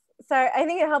 helps. Sorry, I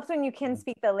think it helps when you can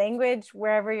speak the language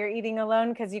wherever you're eating alone,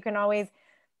 because you can always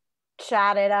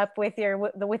chat it up with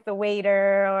the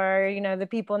waiter or the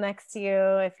people next to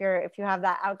you if you have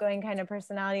that outgoing kind of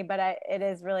personality. But it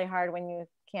is really hard when you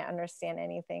can't understand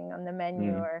anything on the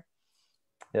menu or.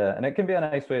 Yeah, and it can be a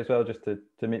nice way as well, just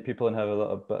to meet people and have a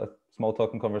little bit of small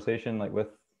talk and conversation, like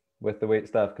with the wait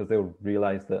staff, because they'll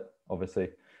realize that obviously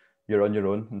you're on your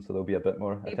own, and so they'll be a bit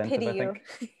more attentive, I think.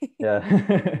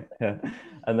 Yeah. Yeah.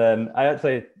 And then I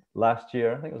actually last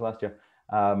year,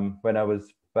 when I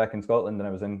was back in Scotland and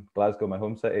I was in Glasgow, my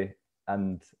home city,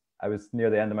 and I was near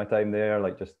the end of my time there,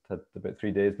 like just had about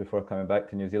 3 days before coming back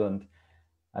to New Zealand,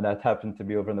 and I happened to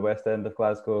be over in the west end of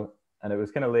Glasgow, and it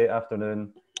was kind of late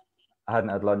afternoon. I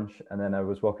hadn't had lunch, and then I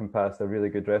was walking past a really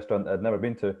good restaurant I'd never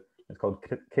been to. It's called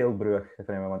Kailbruach, if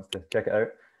anyone wants to check it out.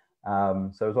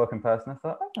 So I was walking past and I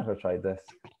thought, I've never tried this.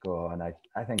 Go on,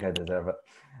 I think I deserve it.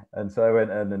 And so I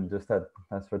went in and just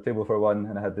asked for a table for one,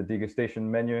 and I had the degustation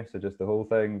menu, so just the whole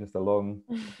thing, just a long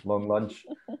lunch.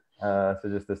 So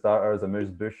just the starters, a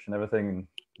moose bush and everything, and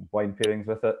wine pairings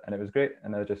with it, and it was great.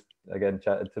 And I just, again,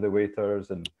 chatted to the waiters,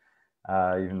 and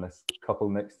even this couple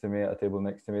next to me at a table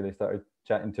next to me, they started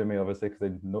chatting to me, obviously, because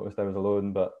they noticed I was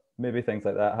alone. But maybe things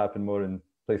like that happen more in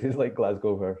places like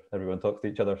Glasgow, where everyone talks to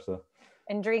each other. So.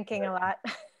 And drinking a lot.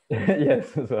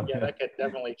 Yes, as well. Yeah, that could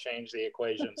definitely change the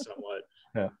equation somewhat.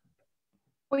 Yeah.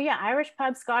 Well, yeah, Irish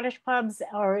pubs, Scottish pubs,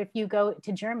 or if you go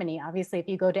to Germany, obviously, if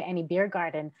you go to any beer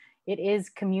garden, it is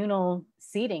communal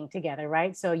seating together,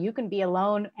 right? So you can be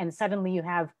alone and suddenly you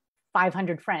have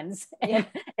 500 friends, and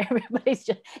everybody's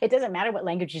just, it doesn't matter what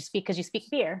language you speak, because you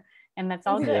speak beer, and that's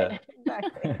all good. Yeah.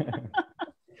 Exactly.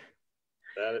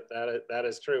 That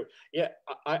is true. Yeah,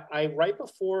 I right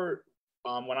before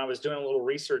when I was doing a little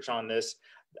research on this,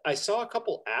 I saw a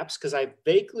couple apps, because I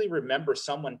vaguely remember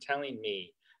someone telling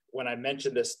me when I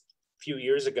mentioned this a few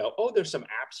years ago, oh, there's some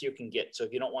apps you can get, so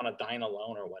if you don't want to dine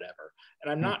alone or whatever.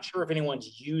 And I'm not sure if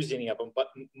anyone's used any of them, but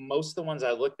most of the ones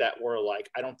I looked at were like,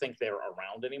 I don't think they're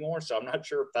around anymore. So I'm not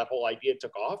sure if that whole idea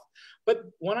took off. But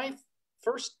when I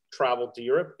first traveled to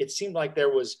Europe, it seemed like there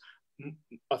was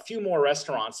a few more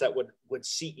restaurants that would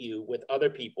seat you with other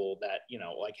people that,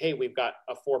 like, hey, we've got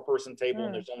a 4-person table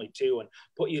and there's only 2, and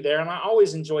put you there. And I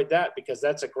always enjoyed that, because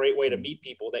that's a great way to meet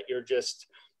people that you're just,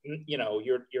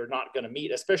 you're not going to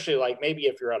meet, especially like maybe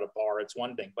if you're at a bar, it's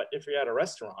one thing, but if you're at a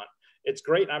restaurant, it's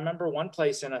great. And I remember one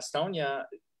place in Estonia,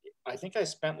 I think I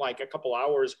spent like a couple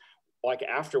hours like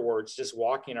afterwards just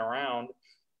walking around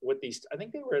with these, I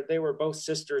think they were both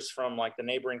sisters from like the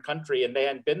neighboring country, and they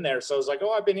hadn't been there. So I was like,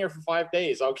 oh, I've been here for 5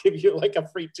 days. I'll give you like a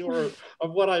free tour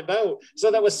of what I know.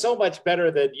 So that was so much better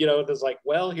than, it was like,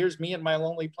 well, here's me and my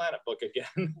Lonely Planet book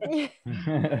again.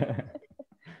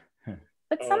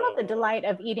 But some of the delight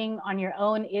of eating on your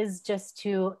own is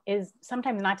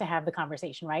sometimes not to have the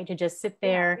conversation, right? To just sit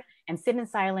there and sit in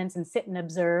silence and sit and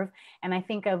observe. And I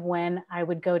think of when I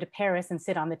would go to Paris and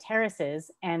sit on the terraces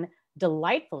and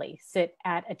delightfully sit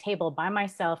at a table by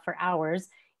myself for hours,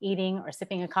 eating or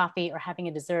sipping a coffee or having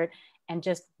a dessert and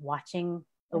just watching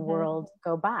the world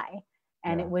go by.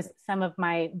 And it was some of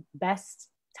my best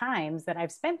times that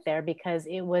I've spent there, because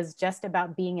it was just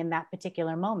about being in that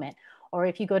particular moment. Or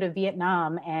if you go to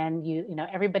Vietnam and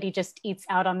everybody just eats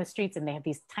out on the streets, and they have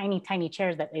these tiny, tiny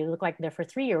chairs that they look like they're for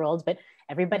 3-year-olds, but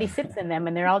everybody sits in them,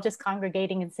 and they're all just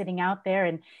congregating and sitting out there,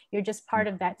 and you're just part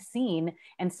of that scene.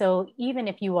 And so even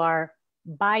if you are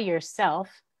by yourself,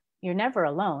 you're never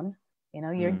alone.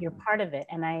 You're part of it.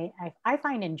 And I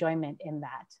find enjoyment in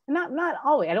that. Not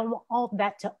always. I don't want all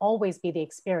that to always be the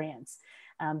experience,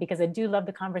 because I do love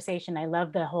the conversation. I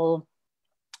love the whole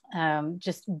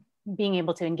just being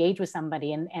able to engage with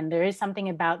somebody. And there is something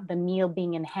about the meal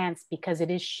being enhanced because it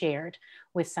is shared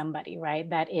with somebody, right?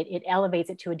 That it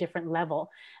elevates it to a different level.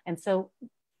 And so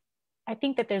I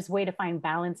think that there's a way to find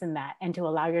balance in that, and to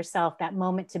allow yourself that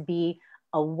moment to be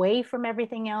away from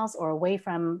everything else, or away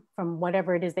from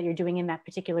whatever it is that you're doing in that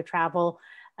particular travel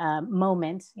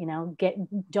moment.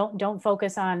 Don't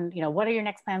focus on, what are your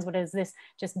next plans? What is this?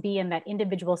 Just be in that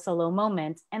individual solo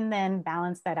moment, and then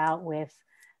balance that out with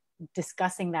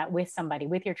discussing that with somebody,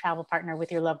 with your travel partner,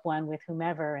 with your loved one, with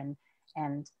whomever,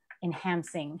 and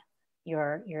enhancing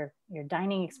your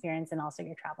dining experience and also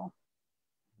your travel.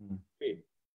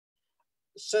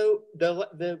 So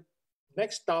the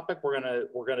next topic we're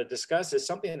gonna discuss is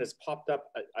something that's popped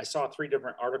up. I saw 3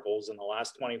 different articles in the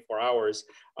last 24 hours.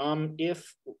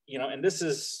 If you know, and this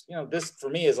is, you know, this for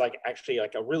me is like actually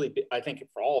like a really big, I think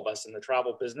for all of us in the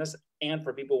travel business and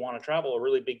for people who want to travel, a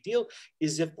really big deal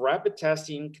is if rapid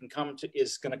testing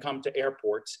is going to come to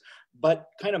airports, but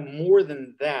kind of more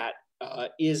than that.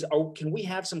 Can we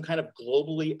have some kind of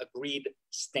globally agreed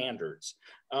standards?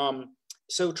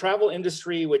 So travel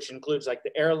industry, which includes like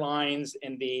the airlines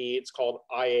and it's called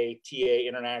IATA,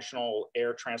 International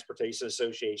Air Transportation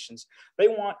Associations. They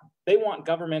want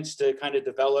governments to kind of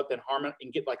develop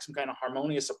and get like some kind of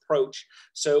harmonious approach.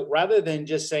 So rather than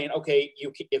just saying, okay,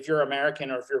 if you're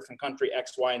American or if you're from country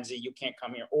X, Y, and Z, you can't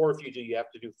come here, or if you do, you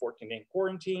have to do 14-day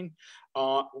quarantine.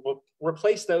 We'll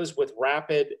replace those with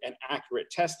rapid and accurate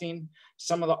testing.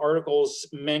 Some of the articles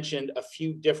mentioned a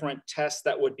few different tests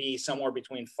that would be somewhere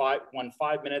between 5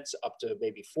 minutes up to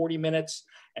maybe 40 minutes.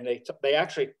 And they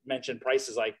actually mentioned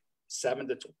prices like $7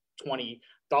 to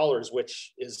 $20,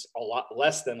 which is a lot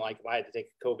less than like if I had to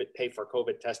pay for a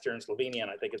COVID test here in Slovenia.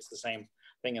 And I think it's the same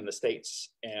thing in the States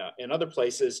and other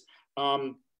places.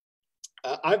 A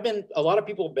lot of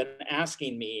people have been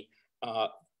asking me,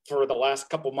 for the last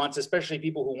couple months, especially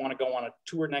people who want to go on a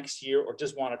tour next year or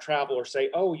just want to travel or say,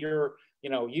 oh, you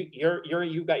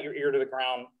got your ear to the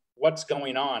ground. What's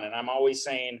going on? And I'm always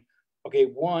saying, okay,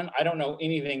 one, I don't know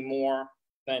anything more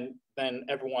than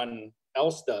everyone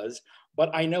else does, but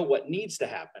I know what needs to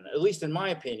happen, at least in my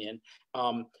opinion.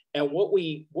 And what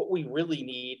we really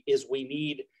need is we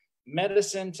need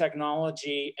medicine,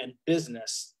 technology, and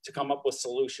business to come up with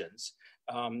solutions.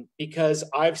 Because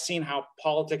I've seen how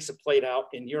politics have played out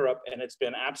in Europe, and it's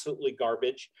been absolutely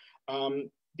garbage.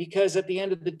 Because at the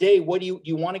end of the day, what do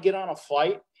you want to get on a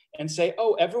flight and say,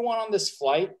 oh, everyone on this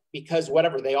flight, because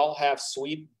whatever, they all have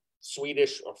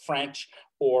Swedish or French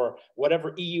or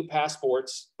whatever EU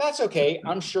passports, that's okay.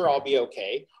 I'm sure I'll be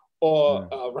okay, or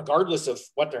regardless of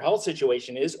what their health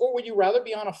situation is. Or would you rather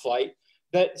be on a flight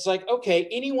that's like, okay,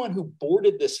 anyone who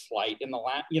boarded this flight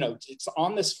it's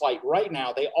on this flight right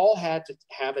now, they all had to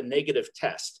have a negative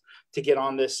test to get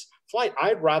on this flight.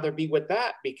 I'd rather be with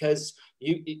that because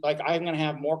I'm going to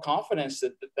have more confidence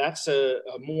that that's a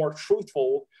more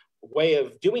truthful way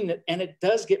of doing it. And it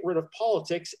does get rid of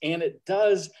politics, and it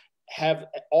does have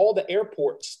all the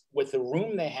airports with the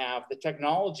room they have, the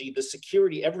technology, the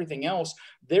security, everything else.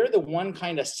 They're the one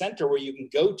kind of center where you can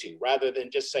go to rather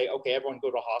than just say, okay, everyone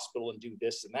go to a hospital and do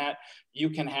this and that. You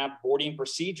can have boarding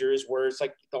procedures where it's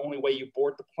like the only way you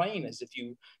board the plane is if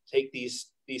you take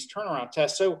these turnaround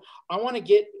tests. So I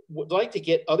would like to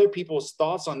get other people's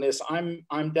thoughts on this.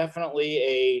 I'm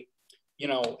definitely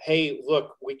hey,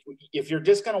 look, if you're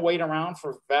just going to wait around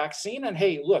for vaccine, and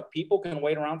hey, look, people can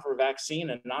wait around for a vaccine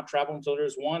and not travel until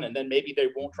there's one, and then maybe they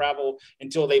won't travel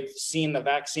until they've seen the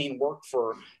vaccine work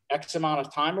for X amount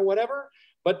of time or whatever.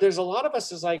 But there's a lot of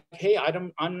us is like, hey,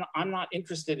 I'm not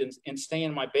interested in staying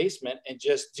in my basement and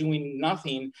just doing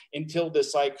nothing until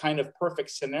this like kind of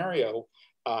perfect scenario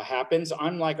happens.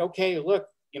 I'm like, okay, look,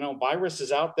 virus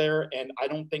is out there, and I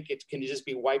don't think it can just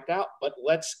be wiped out, but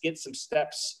let's get some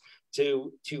steps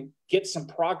to get some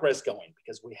progress going,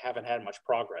 because we haven't had much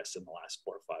progress in the last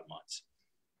 4 or 5 months.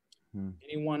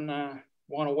 Anyone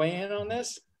want to weigh in on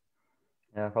this?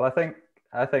 Yeah, well, I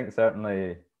think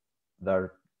certainly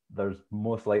there's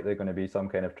most likely going to be some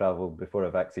kind of travel before a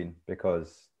vaccine,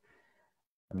 because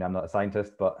I'm not a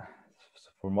scientist, but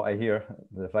from what I hear,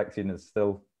 the vaccine is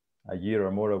still a year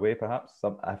or more away, perhaps.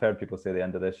 I've heard people say the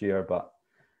end of this year, but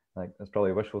that's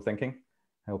probably wishful thinking.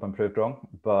 I hope I'm proved wrong.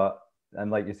 And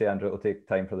like you say, Andrew, it'll take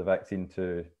time for the vaccine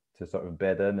to sort of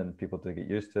bed in and people to get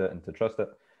used to it and to trust it.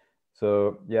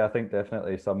 So yeah, I think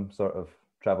definitely some sort of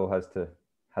travel has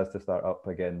to start up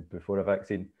again before a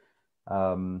vaccine.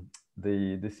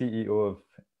 The CEO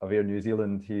of Air New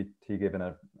Zealand, he gave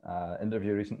an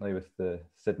interview recently with the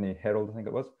Sydney Herald, I think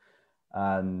it was,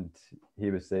 and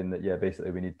he was saying that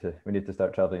basically we need to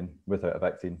start traveling without a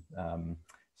vaccine.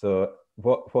 So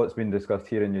what's been discussed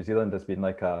here in New Zealand has been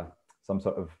like some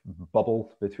sort of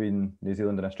bubble between New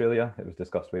Zealand and Australia. It was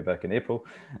discussed way back in April,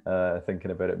 thinking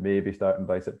about it maybe starting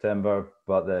by September,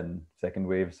 but then second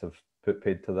waves have put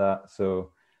paid to that.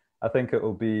 So I think it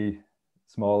will be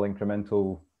small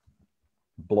incremental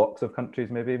blocks of countries,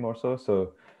 maybe more so.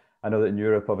 So I know that in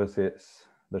Europe, obviously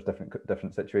there's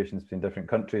different situations between different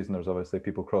countries, and there's obviously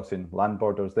people crossing land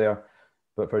borders there.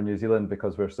 But for New Zealand,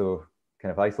 because we're so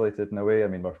kind of isolated in a way,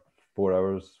 we're 4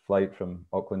 hours flight from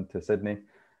Auckland to Sydney.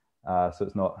 So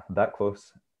it's not that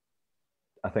close.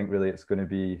 I think really it's going to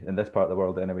be in this part of the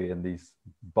world anyway, in these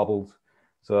bubbles.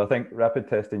 So I think rapid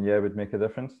testing, would make a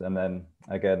difference. And then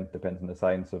again, depends on the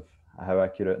science of how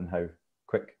accurate and how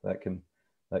quick that can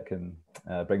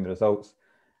bring the results.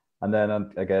 And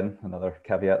then again, another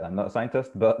caveat, I'm not a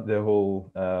scientist, but the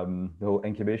whole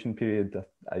incubation period,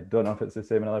 I don't know if it's the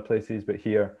same in other places, but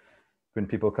here, when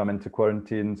people come into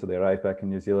quarantine, so they arrive back in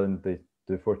New Zealand, they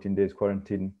do 14 days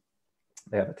quarantine,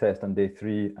 they have a test on day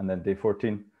 3 and then day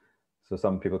 14. So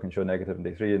some people can show negative on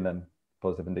day 3 and then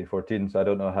positive on day 14. So I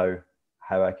don't know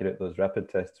how accurate those rapid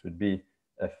tests would be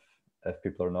if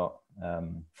people are not,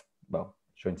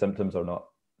 showing symptoms or not,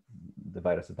 the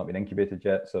virus has not been incubated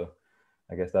yet. So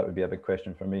I guess that would be a big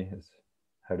question for me, is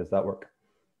how does that work?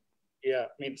 Yeah,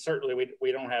 I mean, certainly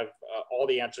we don't have all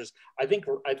the answers. I think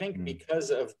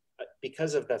because of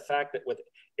the fact that with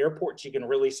airports, you can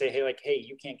really say, hey,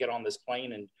 you can't get on this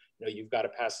plane and you've got to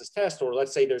pass this test. Or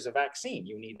let's say there's a vaccine,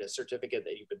 you need a certificate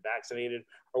that you've been vaccinated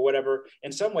or whatever.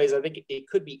 In some ways, I think it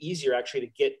could be easier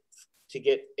actually to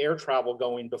get air travel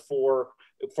going for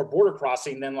border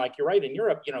crossing than, like, you're right, in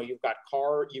Europe,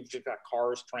 you've just got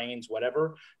cars, trains,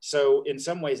 whatever. So in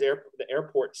some ways, the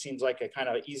airport seems like a kind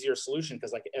of easier solution,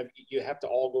 because like you have to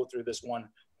all go through this one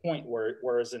point,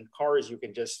 whereas in cars you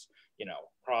can just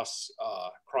cross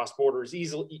borders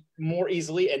more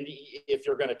easily. And if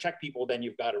you're going to check people, then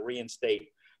you've got to reinstate.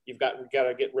 You've got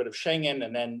to get rid of Schengen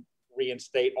and then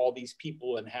reinstate all these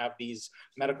people and have these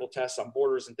medical tests on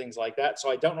borders and things like that.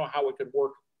 So I don't know how it could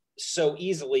work so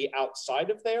easily outside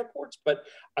of the airports, but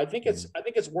I think it's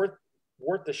worth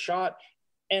the shot.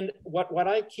 And what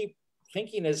I keep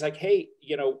thinking is like, hey,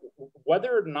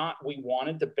 whether or not we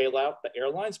wanted to bail out the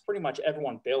airlines, pretty much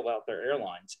everyone bailed out their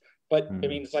airlines. But I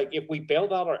mean, it's like, if we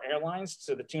bailed out our airlines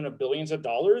to the tune of billions of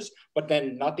dollars, but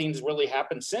then nothing's really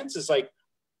happened since, it's like,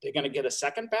 they're going to get a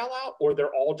second bailout, or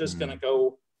they're all just going to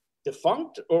go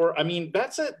defunct. Or, I mean,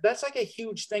 that's like a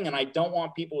huge thing. And I don't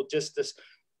want people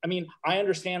I mean, I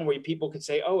understand where people could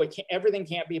say, oh, everything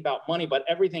can't be about money, but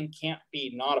everything can't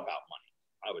be not about money,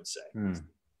 I would say.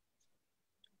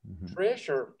 Trish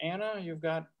or Anna, you've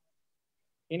got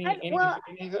any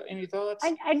thoughts?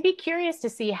 I'd be curious to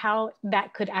see how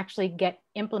that could actually get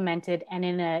implemented and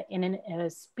in a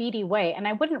speedy way. And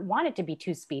I wouldn't want it to be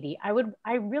too speedy. I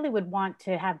really would want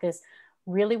to have this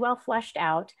really well fleshed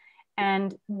out.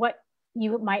 And what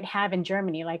you might have in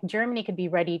Germany, like Germany could be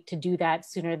ready to do that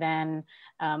sooner than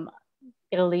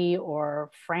Italy or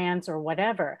France or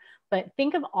whatever. But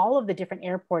think of all of the different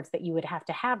airports that you would have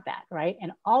to have that, right?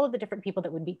 And all of the different people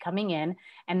that would be coming in,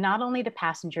 and not only the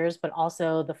passengers, but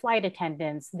also the flight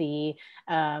attendants, the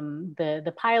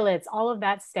pilots, all of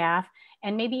that staff,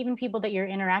 and maybe even people that you're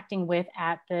interacting with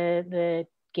at the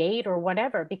gate or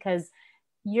whatever, because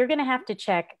you're going to have to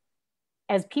check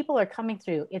as people are coming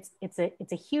through. It's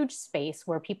a huge space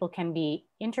where people can be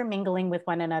intermingling with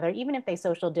one another, even if they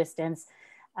social distance.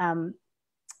 I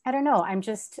don't know.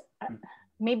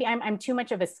 Maybe I'm too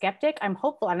much of a skeptic. I'm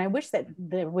hopeful, and I wish that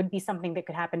there would be something that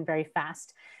could happen very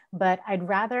fast, but I'd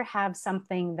rather have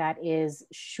something that is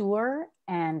sure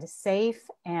and safe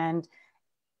and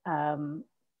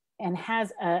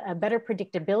has a better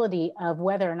predictability of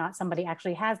whether or not somebody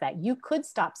actually has that. You could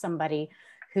stop somebody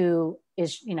who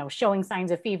is, showing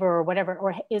signs of fever or whatever,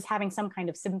 or is having some kind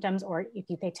of symptoms, or if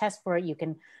they test for it, you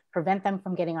can prevent them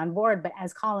from getting on board. But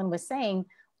as Colin was saying,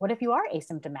 what if you are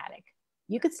asymptomatic?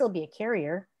 You could still be a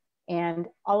carrier, and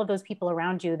all of those people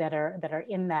around you that are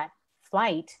in that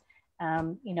flight,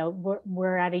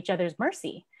 we're at each other's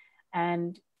mercy.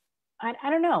 And I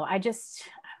don't know. I don't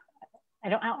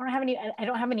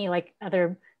have any like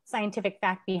other scientific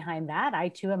fact behind that. I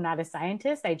too am not a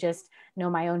scientist. I just know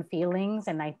my own feelings,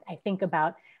 and I think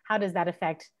about how does that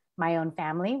affect my own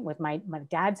family, with my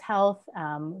dad's health,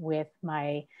 with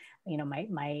my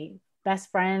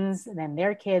best friends, and then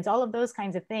their kids, all of those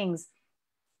kinds of things.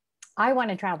 I want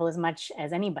to travel as much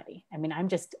as anybody. I mean, I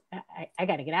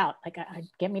got to get out. Like,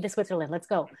 get me to Switzerland, let's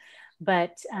go.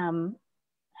 But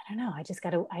I don't know. I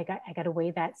got to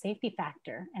weigh that safety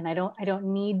factor, and I don't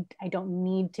need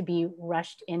to be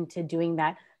rushed into doing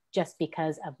that just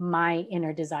because of my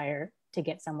inner desire to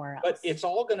get somewhere else. But it's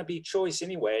all going to be choice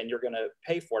anyway, and you're going to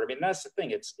pay for it. I mean, that's the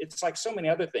thing. It's like so many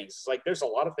other things. It's like there's a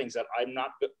lot of things that I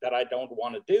don't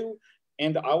want to do,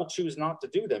 and I'll choose not to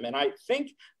do them. And I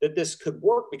think that this could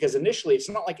work, because initially it's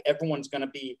not like everyone's going to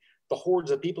be, the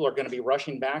hordes of people are going to be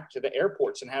rushing back to the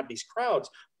airports and have these crowds.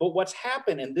 But what's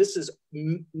happened, and this is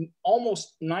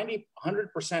almost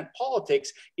 100%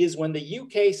 politics, is when the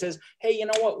UK says, hey, you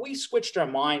know what, we switched our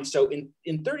minds. So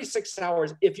in 36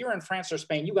 hours, if you're in France or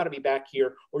Spain, you got to be back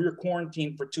here, or you're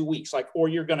quarantined for 2 weeks, like, or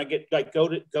you're going to get like go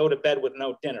to bed with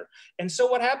no dinner. And so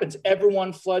what happens?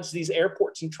 Everyone floods these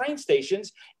airports and train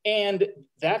stations, and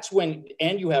that's when,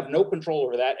 and you have no control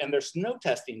over that, and there's no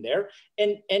testing there,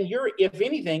 and you're, if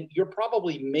anything, you're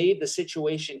probably made the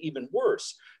situation even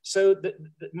worse. So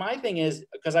my thing is,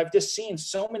 because I've just seen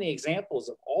so many examples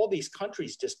of all these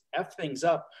countries just F things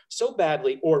up so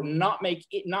badly, or not make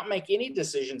any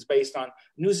decisions based on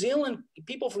New Zealand.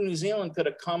 People from New Zealand could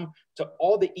have come to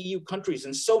all the EU countries,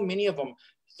 and so many of them,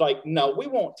 like, no, we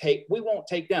won't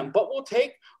take them, but we'll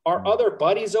take our other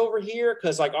buddies over here,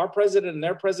 because like our president and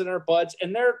their president are buds,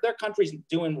 and their country's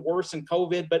doing worse in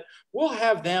COVID, but we'll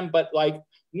have them. But like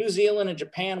New Zealand and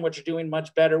Japan, which are doing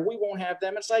much better, we won't have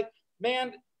them. It's like,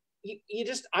 man, you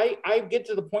just, I get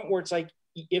to the point where it's like,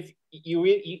 if you're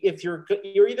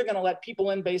either going to let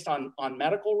people in based on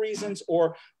medical reasons,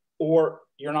 or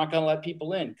you're not going to let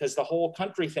people in, because the whole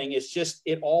country thing is just,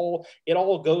 it all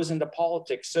goes into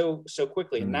politics so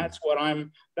quickly. And that's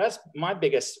my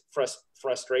biggest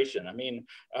frustration. I mean,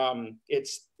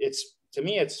 it's to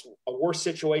me, it's a worse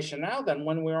situation now than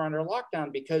when we were under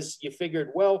lockdown, because you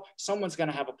figured, well, someone's going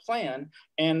to have a plan.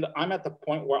 And I'm at the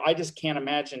point where I just can't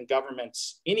imagine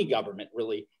any government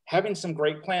really, having some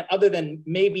great plan, other than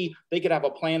maybe they could have a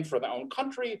plan for their own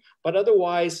country, but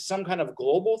otherwise some kind of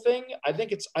global thing. I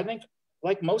think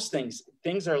like most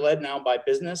things are led now by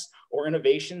business or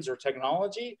innovations or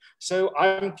technology. So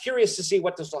I'm curious to see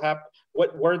what this will happen,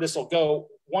 where this will go.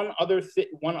 One other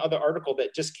article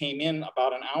that just came in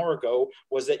about an hour ago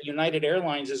was that United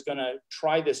Airlines is going to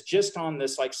try this just on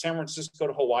this, like, San Francisco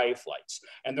to Hawaii flights.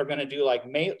 And they're going to do like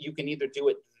you can either do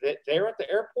it there at the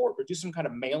airport or do some kind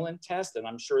of mail-in test. And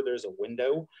I'm sure there's a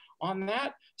window on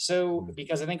that. So,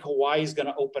 because I think Hawaii is going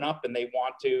to open up, and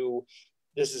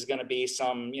this is going to be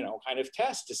some, kind of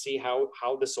test to see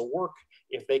how this will work,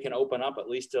 if they can open up at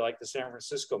least to like the San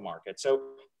Francisco market. So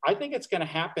I think it's going to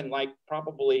happen, like,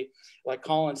 probably, like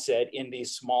Colin said, in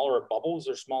these smaller bubbles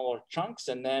or smaller chunks,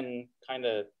 and then kind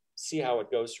of see how it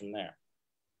goes from there.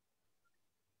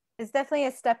 It's definitely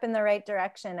a step in the right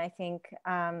direction, I think,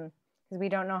 because we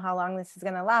don't know how long this is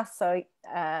going to last. So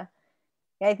yeah,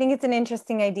 I think it's an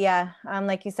interesting idea.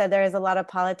 Like you said, there is a lot of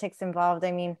politics involved.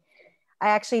 I mean, I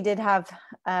actually did have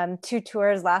 2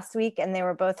 tours last week, and they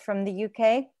were both from the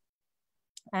UK.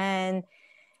 And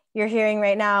you're hearing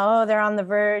right now, oh, they're on the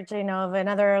verge, of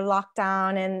another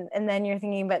lockdown. And then you're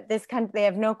thinking, but this country, they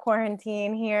have no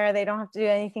quarantine here. They don't have to do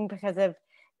anything because of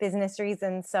business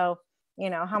reasons. So,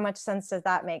 how much sense does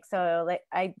that make? So like,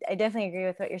 I definitely agree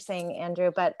with what you're saying,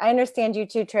 Andrew, but I understand you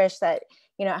too, Trish, that,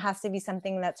 it has to be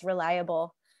something that's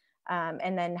reliable.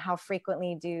 And then how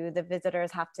frequently do the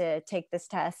visitors have to take this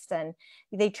test? And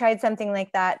they tried something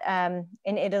like that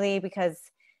in Italy, because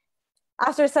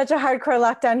after such a hardcore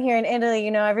lockdown here in Italy,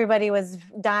 everybody was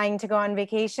dying to go on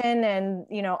vacation, and,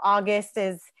 August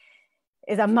is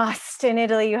a must in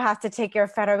Italy. You have to take your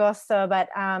Ferragosto, but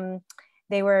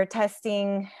they were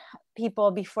testing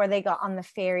people before they got on the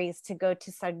ferries to go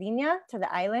to Sardinia, to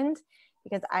the island,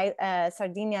 because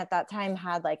Sardinia at that time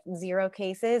had like 0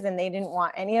 cases, and they didn't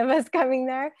want any of us coming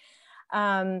there.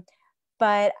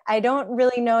 But I don't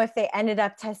really know if they ended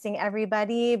up testing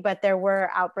everybody, but there were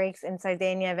outbreaks in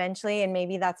Sardinia eventually. And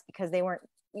maybe that's because they weren't,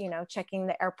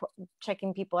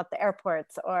 checking people at the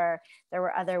airports, or there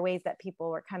were other ways that people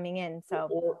were coming in. So,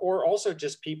 or also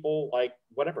just people, like,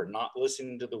 whatever, not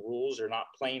listening to the rules or not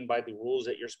playing by the rules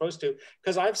that you're supposed to.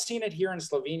 Because I've seen it here in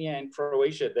Slovenia and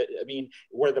Croatia,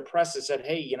 where the press has said,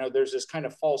 hey, there's this kind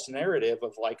of false narrative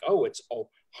of like,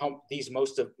 how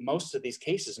most of these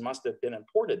cases must have been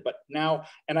imported. But now,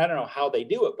 and I don't know how they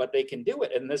do it, but they can do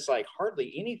it. And this, like,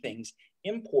 hardly anything's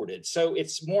imported. So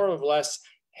it's more or less,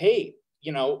 hey,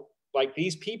 like,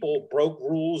 these people broke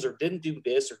rules, or didn't do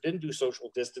this, or didn't do social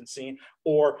distancing,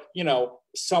 or,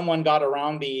 someone got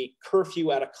around the curfew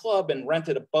at a club and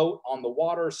rented a boat on the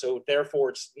water. So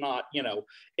therefore it's not,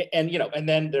 and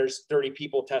then there's 30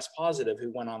 people test positive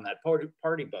who went on that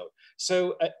party boat.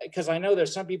 So, because I know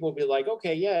there's some people who be like,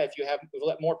 okay, yeah, if you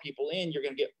let more people in, you're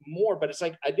going to get more. But it's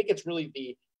like, I think it's really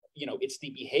it's the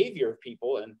behavior of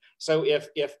people. And so if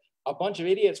a bunch of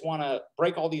idiots want to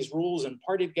break all these rules and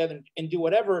party together and do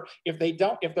whatever, if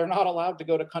they're not allowed to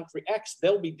go to country X,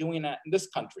 they'll be doing that in this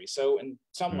country. So in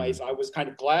some ways, I was kind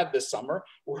of glad this summer,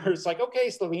 where it's like, okay,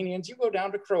 Slovenians, you go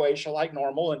down to Croatia like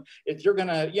normal. And if you're going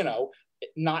to,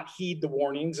 not heed the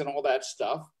warnings and all that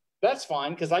stuff, that's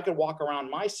fine. Because I could walk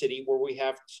around my city where we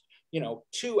have,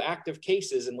 2 active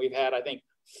cases, and we've had, I think,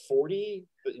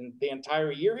 the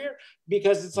entire year here,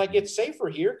 because it's like, it's safer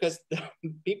here because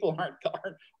people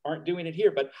aren't doing it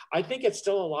here. But I think it's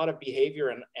still a lot of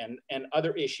behavior and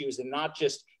other issues, and not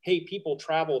just, hey, people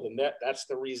traveled and that's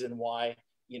the reason why,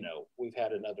 you know, we've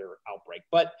had another outbreak.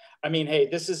 But I mean, hey,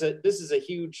 this is a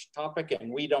huge topic,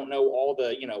 and we don't know all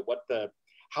the, you know,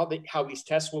 how these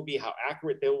tests will be, how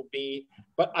accurate they will be.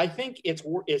 But I think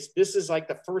this is like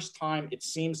the first time, it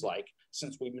seems like,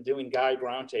 since we've been doing Guide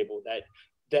Roundtable,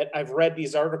 that I've read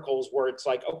these articles where it's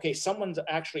like, okay, someone's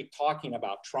actually talking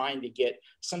about trying to get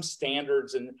some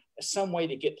standards and some way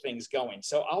to get things going.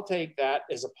 So I'll take that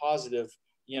as a positive,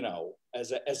 you know,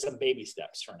 as some baby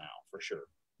steps for now, for sure.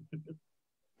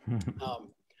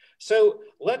 So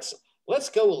let's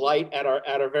go light at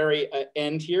our very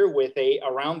end here with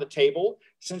around the table.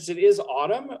 Since it is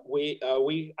autumn,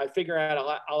 I figure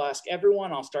out I'll ask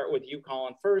everyone. I'll start with you,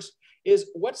 Colin, first.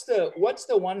 Is what's the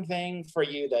one thing for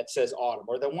you that says autumn,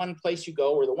 or the one place you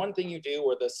go, or the one thing you do,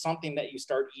 or the something that you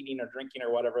start eating or drinking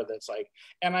or whatever that's like.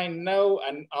 And I know,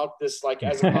 and I'll just like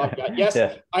as a caveat, yes,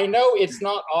 yeah. I know it's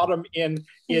not autumn in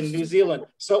New Zealand,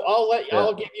 so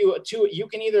I'll give you two. You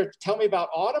can either tell me about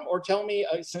autumn, or tell me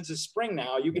since it's spring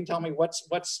now, you can tell me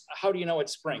how do you know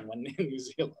it's spring when in New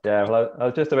Zealand? Yeah, well, I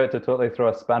was just about to totally throw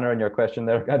a spanner in your question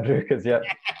there, Andrew, because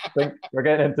we're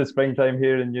getting into springtime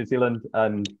here in New Zealand,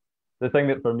 and the thing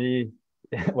that for me,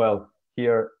 well,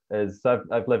 here is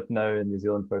I've lived now in New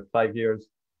Zealand for 5 years,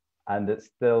 and it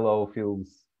still all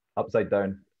feels upside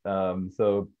down.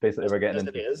 So basically, we're getting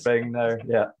into spring now.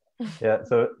 Yeah.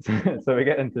 So we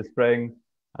get into spring,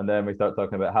 and then we start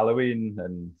talking about Halloween,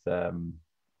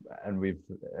 and we've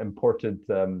imported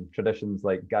traditions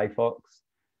like Guy Fawkes.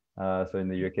 So in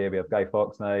the UK, we have Guy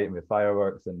Fawkes Night, and we have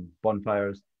fireworks and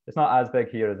bonfires. It's not as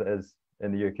big here as it is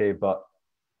in the UK, but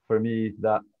for me,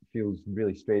 that feels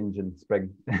really strange in spring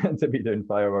to be doing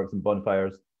fireworks and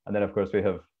bonfires. And then of course we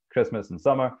have Christmas in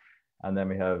summer, and then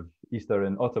we have Easter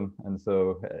in autumn. And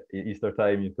so at Easter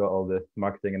time, you've got all the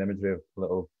marketing and imagery of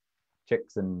little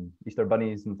chicks and Easter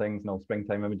bunnies and things, and all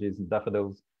springtime images and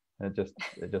daffodils. And it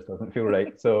just doesn't feel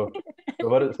right. So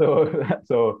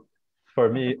for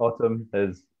me, autumn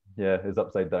is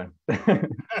upside down.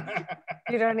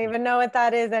 You don't even know what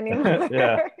that is anymore.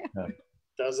 Yeah.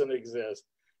 Doesn't exist.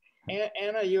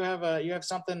 Anna, you have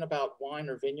something about wine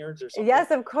or vineyards or something?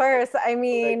 Yes, of course. I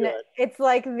mean, it's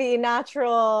like the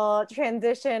natural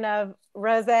transition of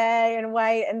rosé and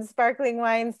white and sparkling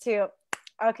wines to,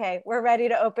 okay, we're ready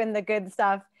to open the good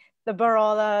stuff, the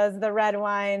Barolos, the red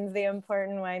wines, the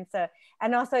important wines. So,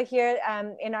 and also here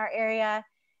in our area,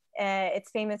 it's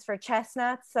famous for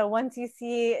chestnuts. So once you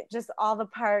see just all the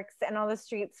parks and all the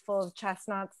streets full of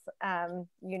chestnuts,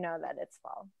 you know that it's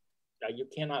fall. You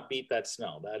cannot beat that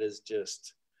smell. That is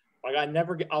just like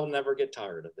I'll never get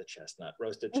tired of the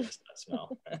roasted chestnut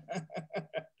smell.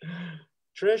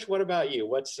 Trish, what about you?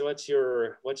 What's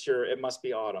your it must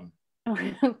be autumn.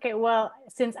 Okay, well,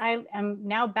 since I am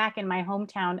now back in my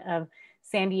hometown of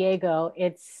San Diego,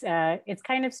 it's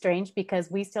kind of strange because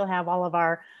we still have all of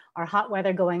our hot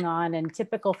weather going on, and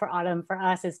typical for autumn for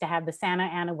us is to have the Santa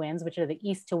Ana winds, which are the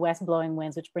east to west blowing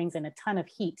winds, which brings in a ton of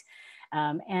heat.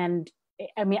 And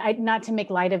I mean, not to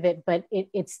make light of it, but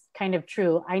it's kind of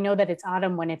true. I know that it's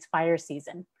autumn when it's fire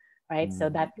season, right? So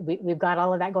that we've got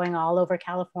all of that going all over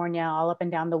California, all up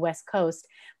and down the West Coast.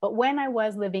 But when I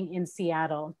was living in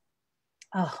Seattle,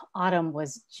 autumn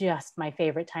was just my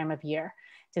favorite time of year,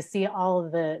 to see all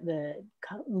of the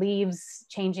leaves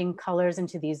changing colors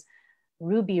into these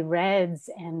ruby reds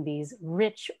and these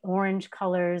rich orange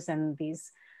colors and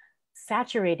these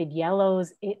saturated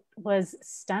yellows. It was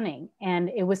stunning. And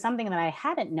it was something that I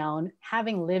hadn't known,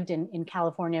 having lived in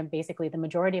California basically the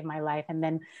majority of my life, and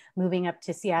then moving up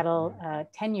to Seattle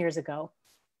 10 years ago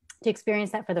to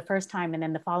experience that for the first time. And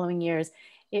then the following years,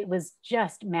 it was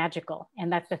just magical.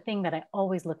 And that's the thing that I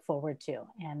always look forward to.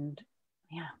 And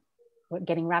yeah,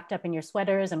 getting wrapped up in your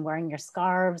sweaters and wearing your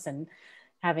scarves and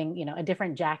having, you know, a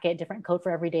different jacket, different coat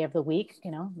for every day of the week,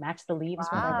 you know, match the leaves,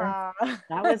 whatever.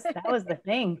 That was the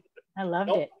thing. I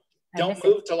loved it. Don't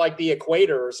move to like the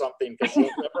equator or something, because you'll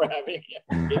never have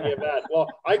any of that. Well,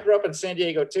 I grew up in San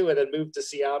Diego too, and then moved to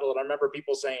Seattle. And I remember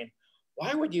people saying,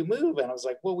 why would you move? And I was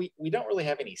like, well, we don't really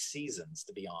have any seasons,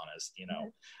 to be honest, you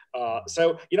know?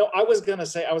 So, you know, I was going to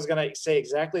say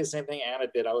exactly the same thing Anna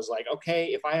did. I was like, okay,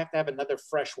 if I have to have another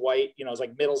fresh white, you know, it's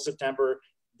like middle September,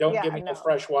 don't give me no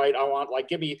fresh white. I want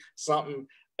give me something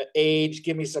aged,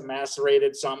 give me some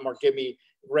macerated something, or give me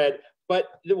red. But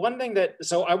the one thing that,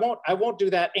 so I won't do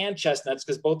that and chestnuts,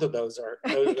 because both of those are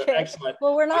Okay. excellent.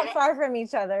 Well, we're not far from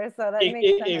each other, so that makes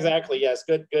sense. Exactly, yes,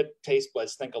 good taste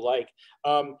buds think alike.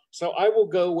 So I will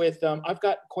go with, I've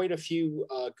got quite a few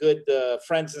good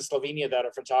friends in Slovenia that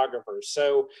are photographers.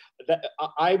 So that,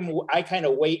 I kind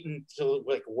of wait until,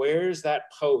 like, where's that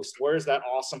post? Where's that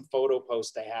awesome photo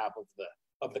post they have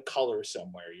of the color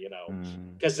somewhere, you know,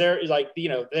 because they're like, you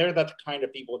know, they're the kind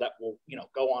of people that will, you know,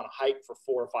 go on a hike for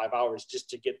 4 or 5 hours just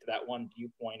to get to that one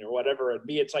viewpoint or whatever. And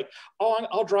me, it's like, oh,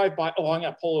 I'll drive by. Oh, I'm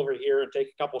gonna pull over here and take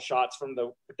a couple shots from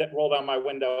the roll down my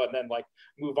window and then like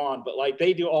move on. But like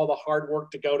they do all the hard work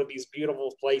to go to these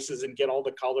beautiful places and get all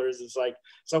the colors. It's like,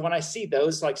 so when I see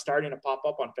those like starting to pop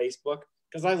up on Facebook,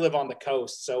 because I live on the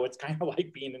coast, so it's kind of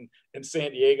like being in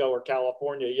San Diego or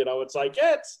California, you know, it's like,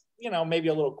 yeah, it's, you know, maybe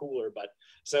a little cooler, but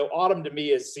so autumn to me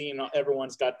is seeing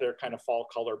everyone's got their kind of fall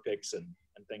color picks and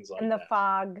things like that. And the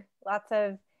fog, lots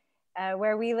of,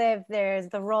 where we live, there's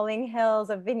the rolling hills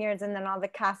of vineyards and then all the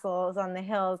castles on the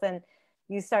hills. And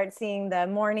you start seeing the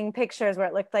morning pictures where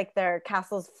it looked like there are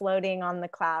castles floating on the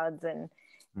clouds. And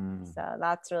so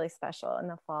that's really special in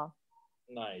the fall.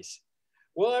 Nice.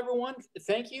 Well, everyone,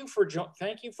 thank you for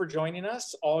joining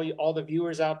us, all the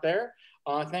viewers out there.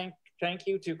 Thank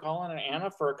you to Colin and Anna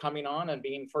for coming on and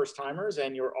being first timers,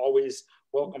 and you're always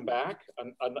welcome back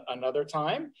another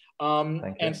time.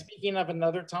 And speaking of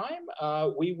another time,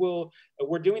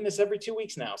 we're doing this every 2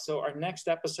 weeks now. So our next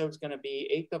episode is going to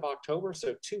be 8th of October,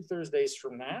 so 2 Thursdays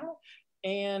from now.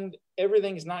 And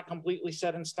everything's not completely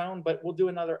set in stone, but we'll do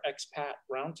another expat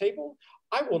roundtable.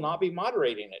 I will not be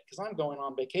moderating it because I'm going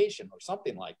on vacation or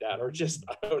something like that, or just,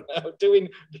 I don't know, doing,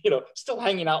 you know, still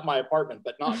hanging out in my apartment,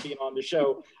 but not being on the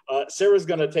show. Sarah's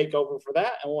going to take over for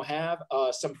that, and we'll have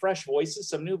some fresh voices,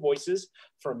 some new voices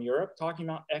from Europe talking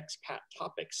about expat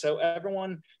topics. So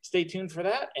everyone stay tuned for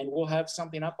that, and we'll have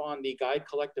something up on the Guide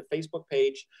Collective Facebook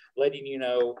page letting you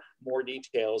know more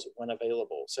details when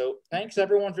available. So thanks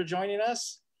everyone for joining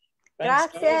us.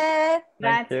 Thanks, Grazie.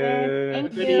 Thank you.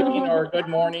 Good evening or good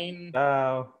morning.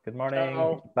 Ciao. Good morning.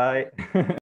 Ciao. Bye.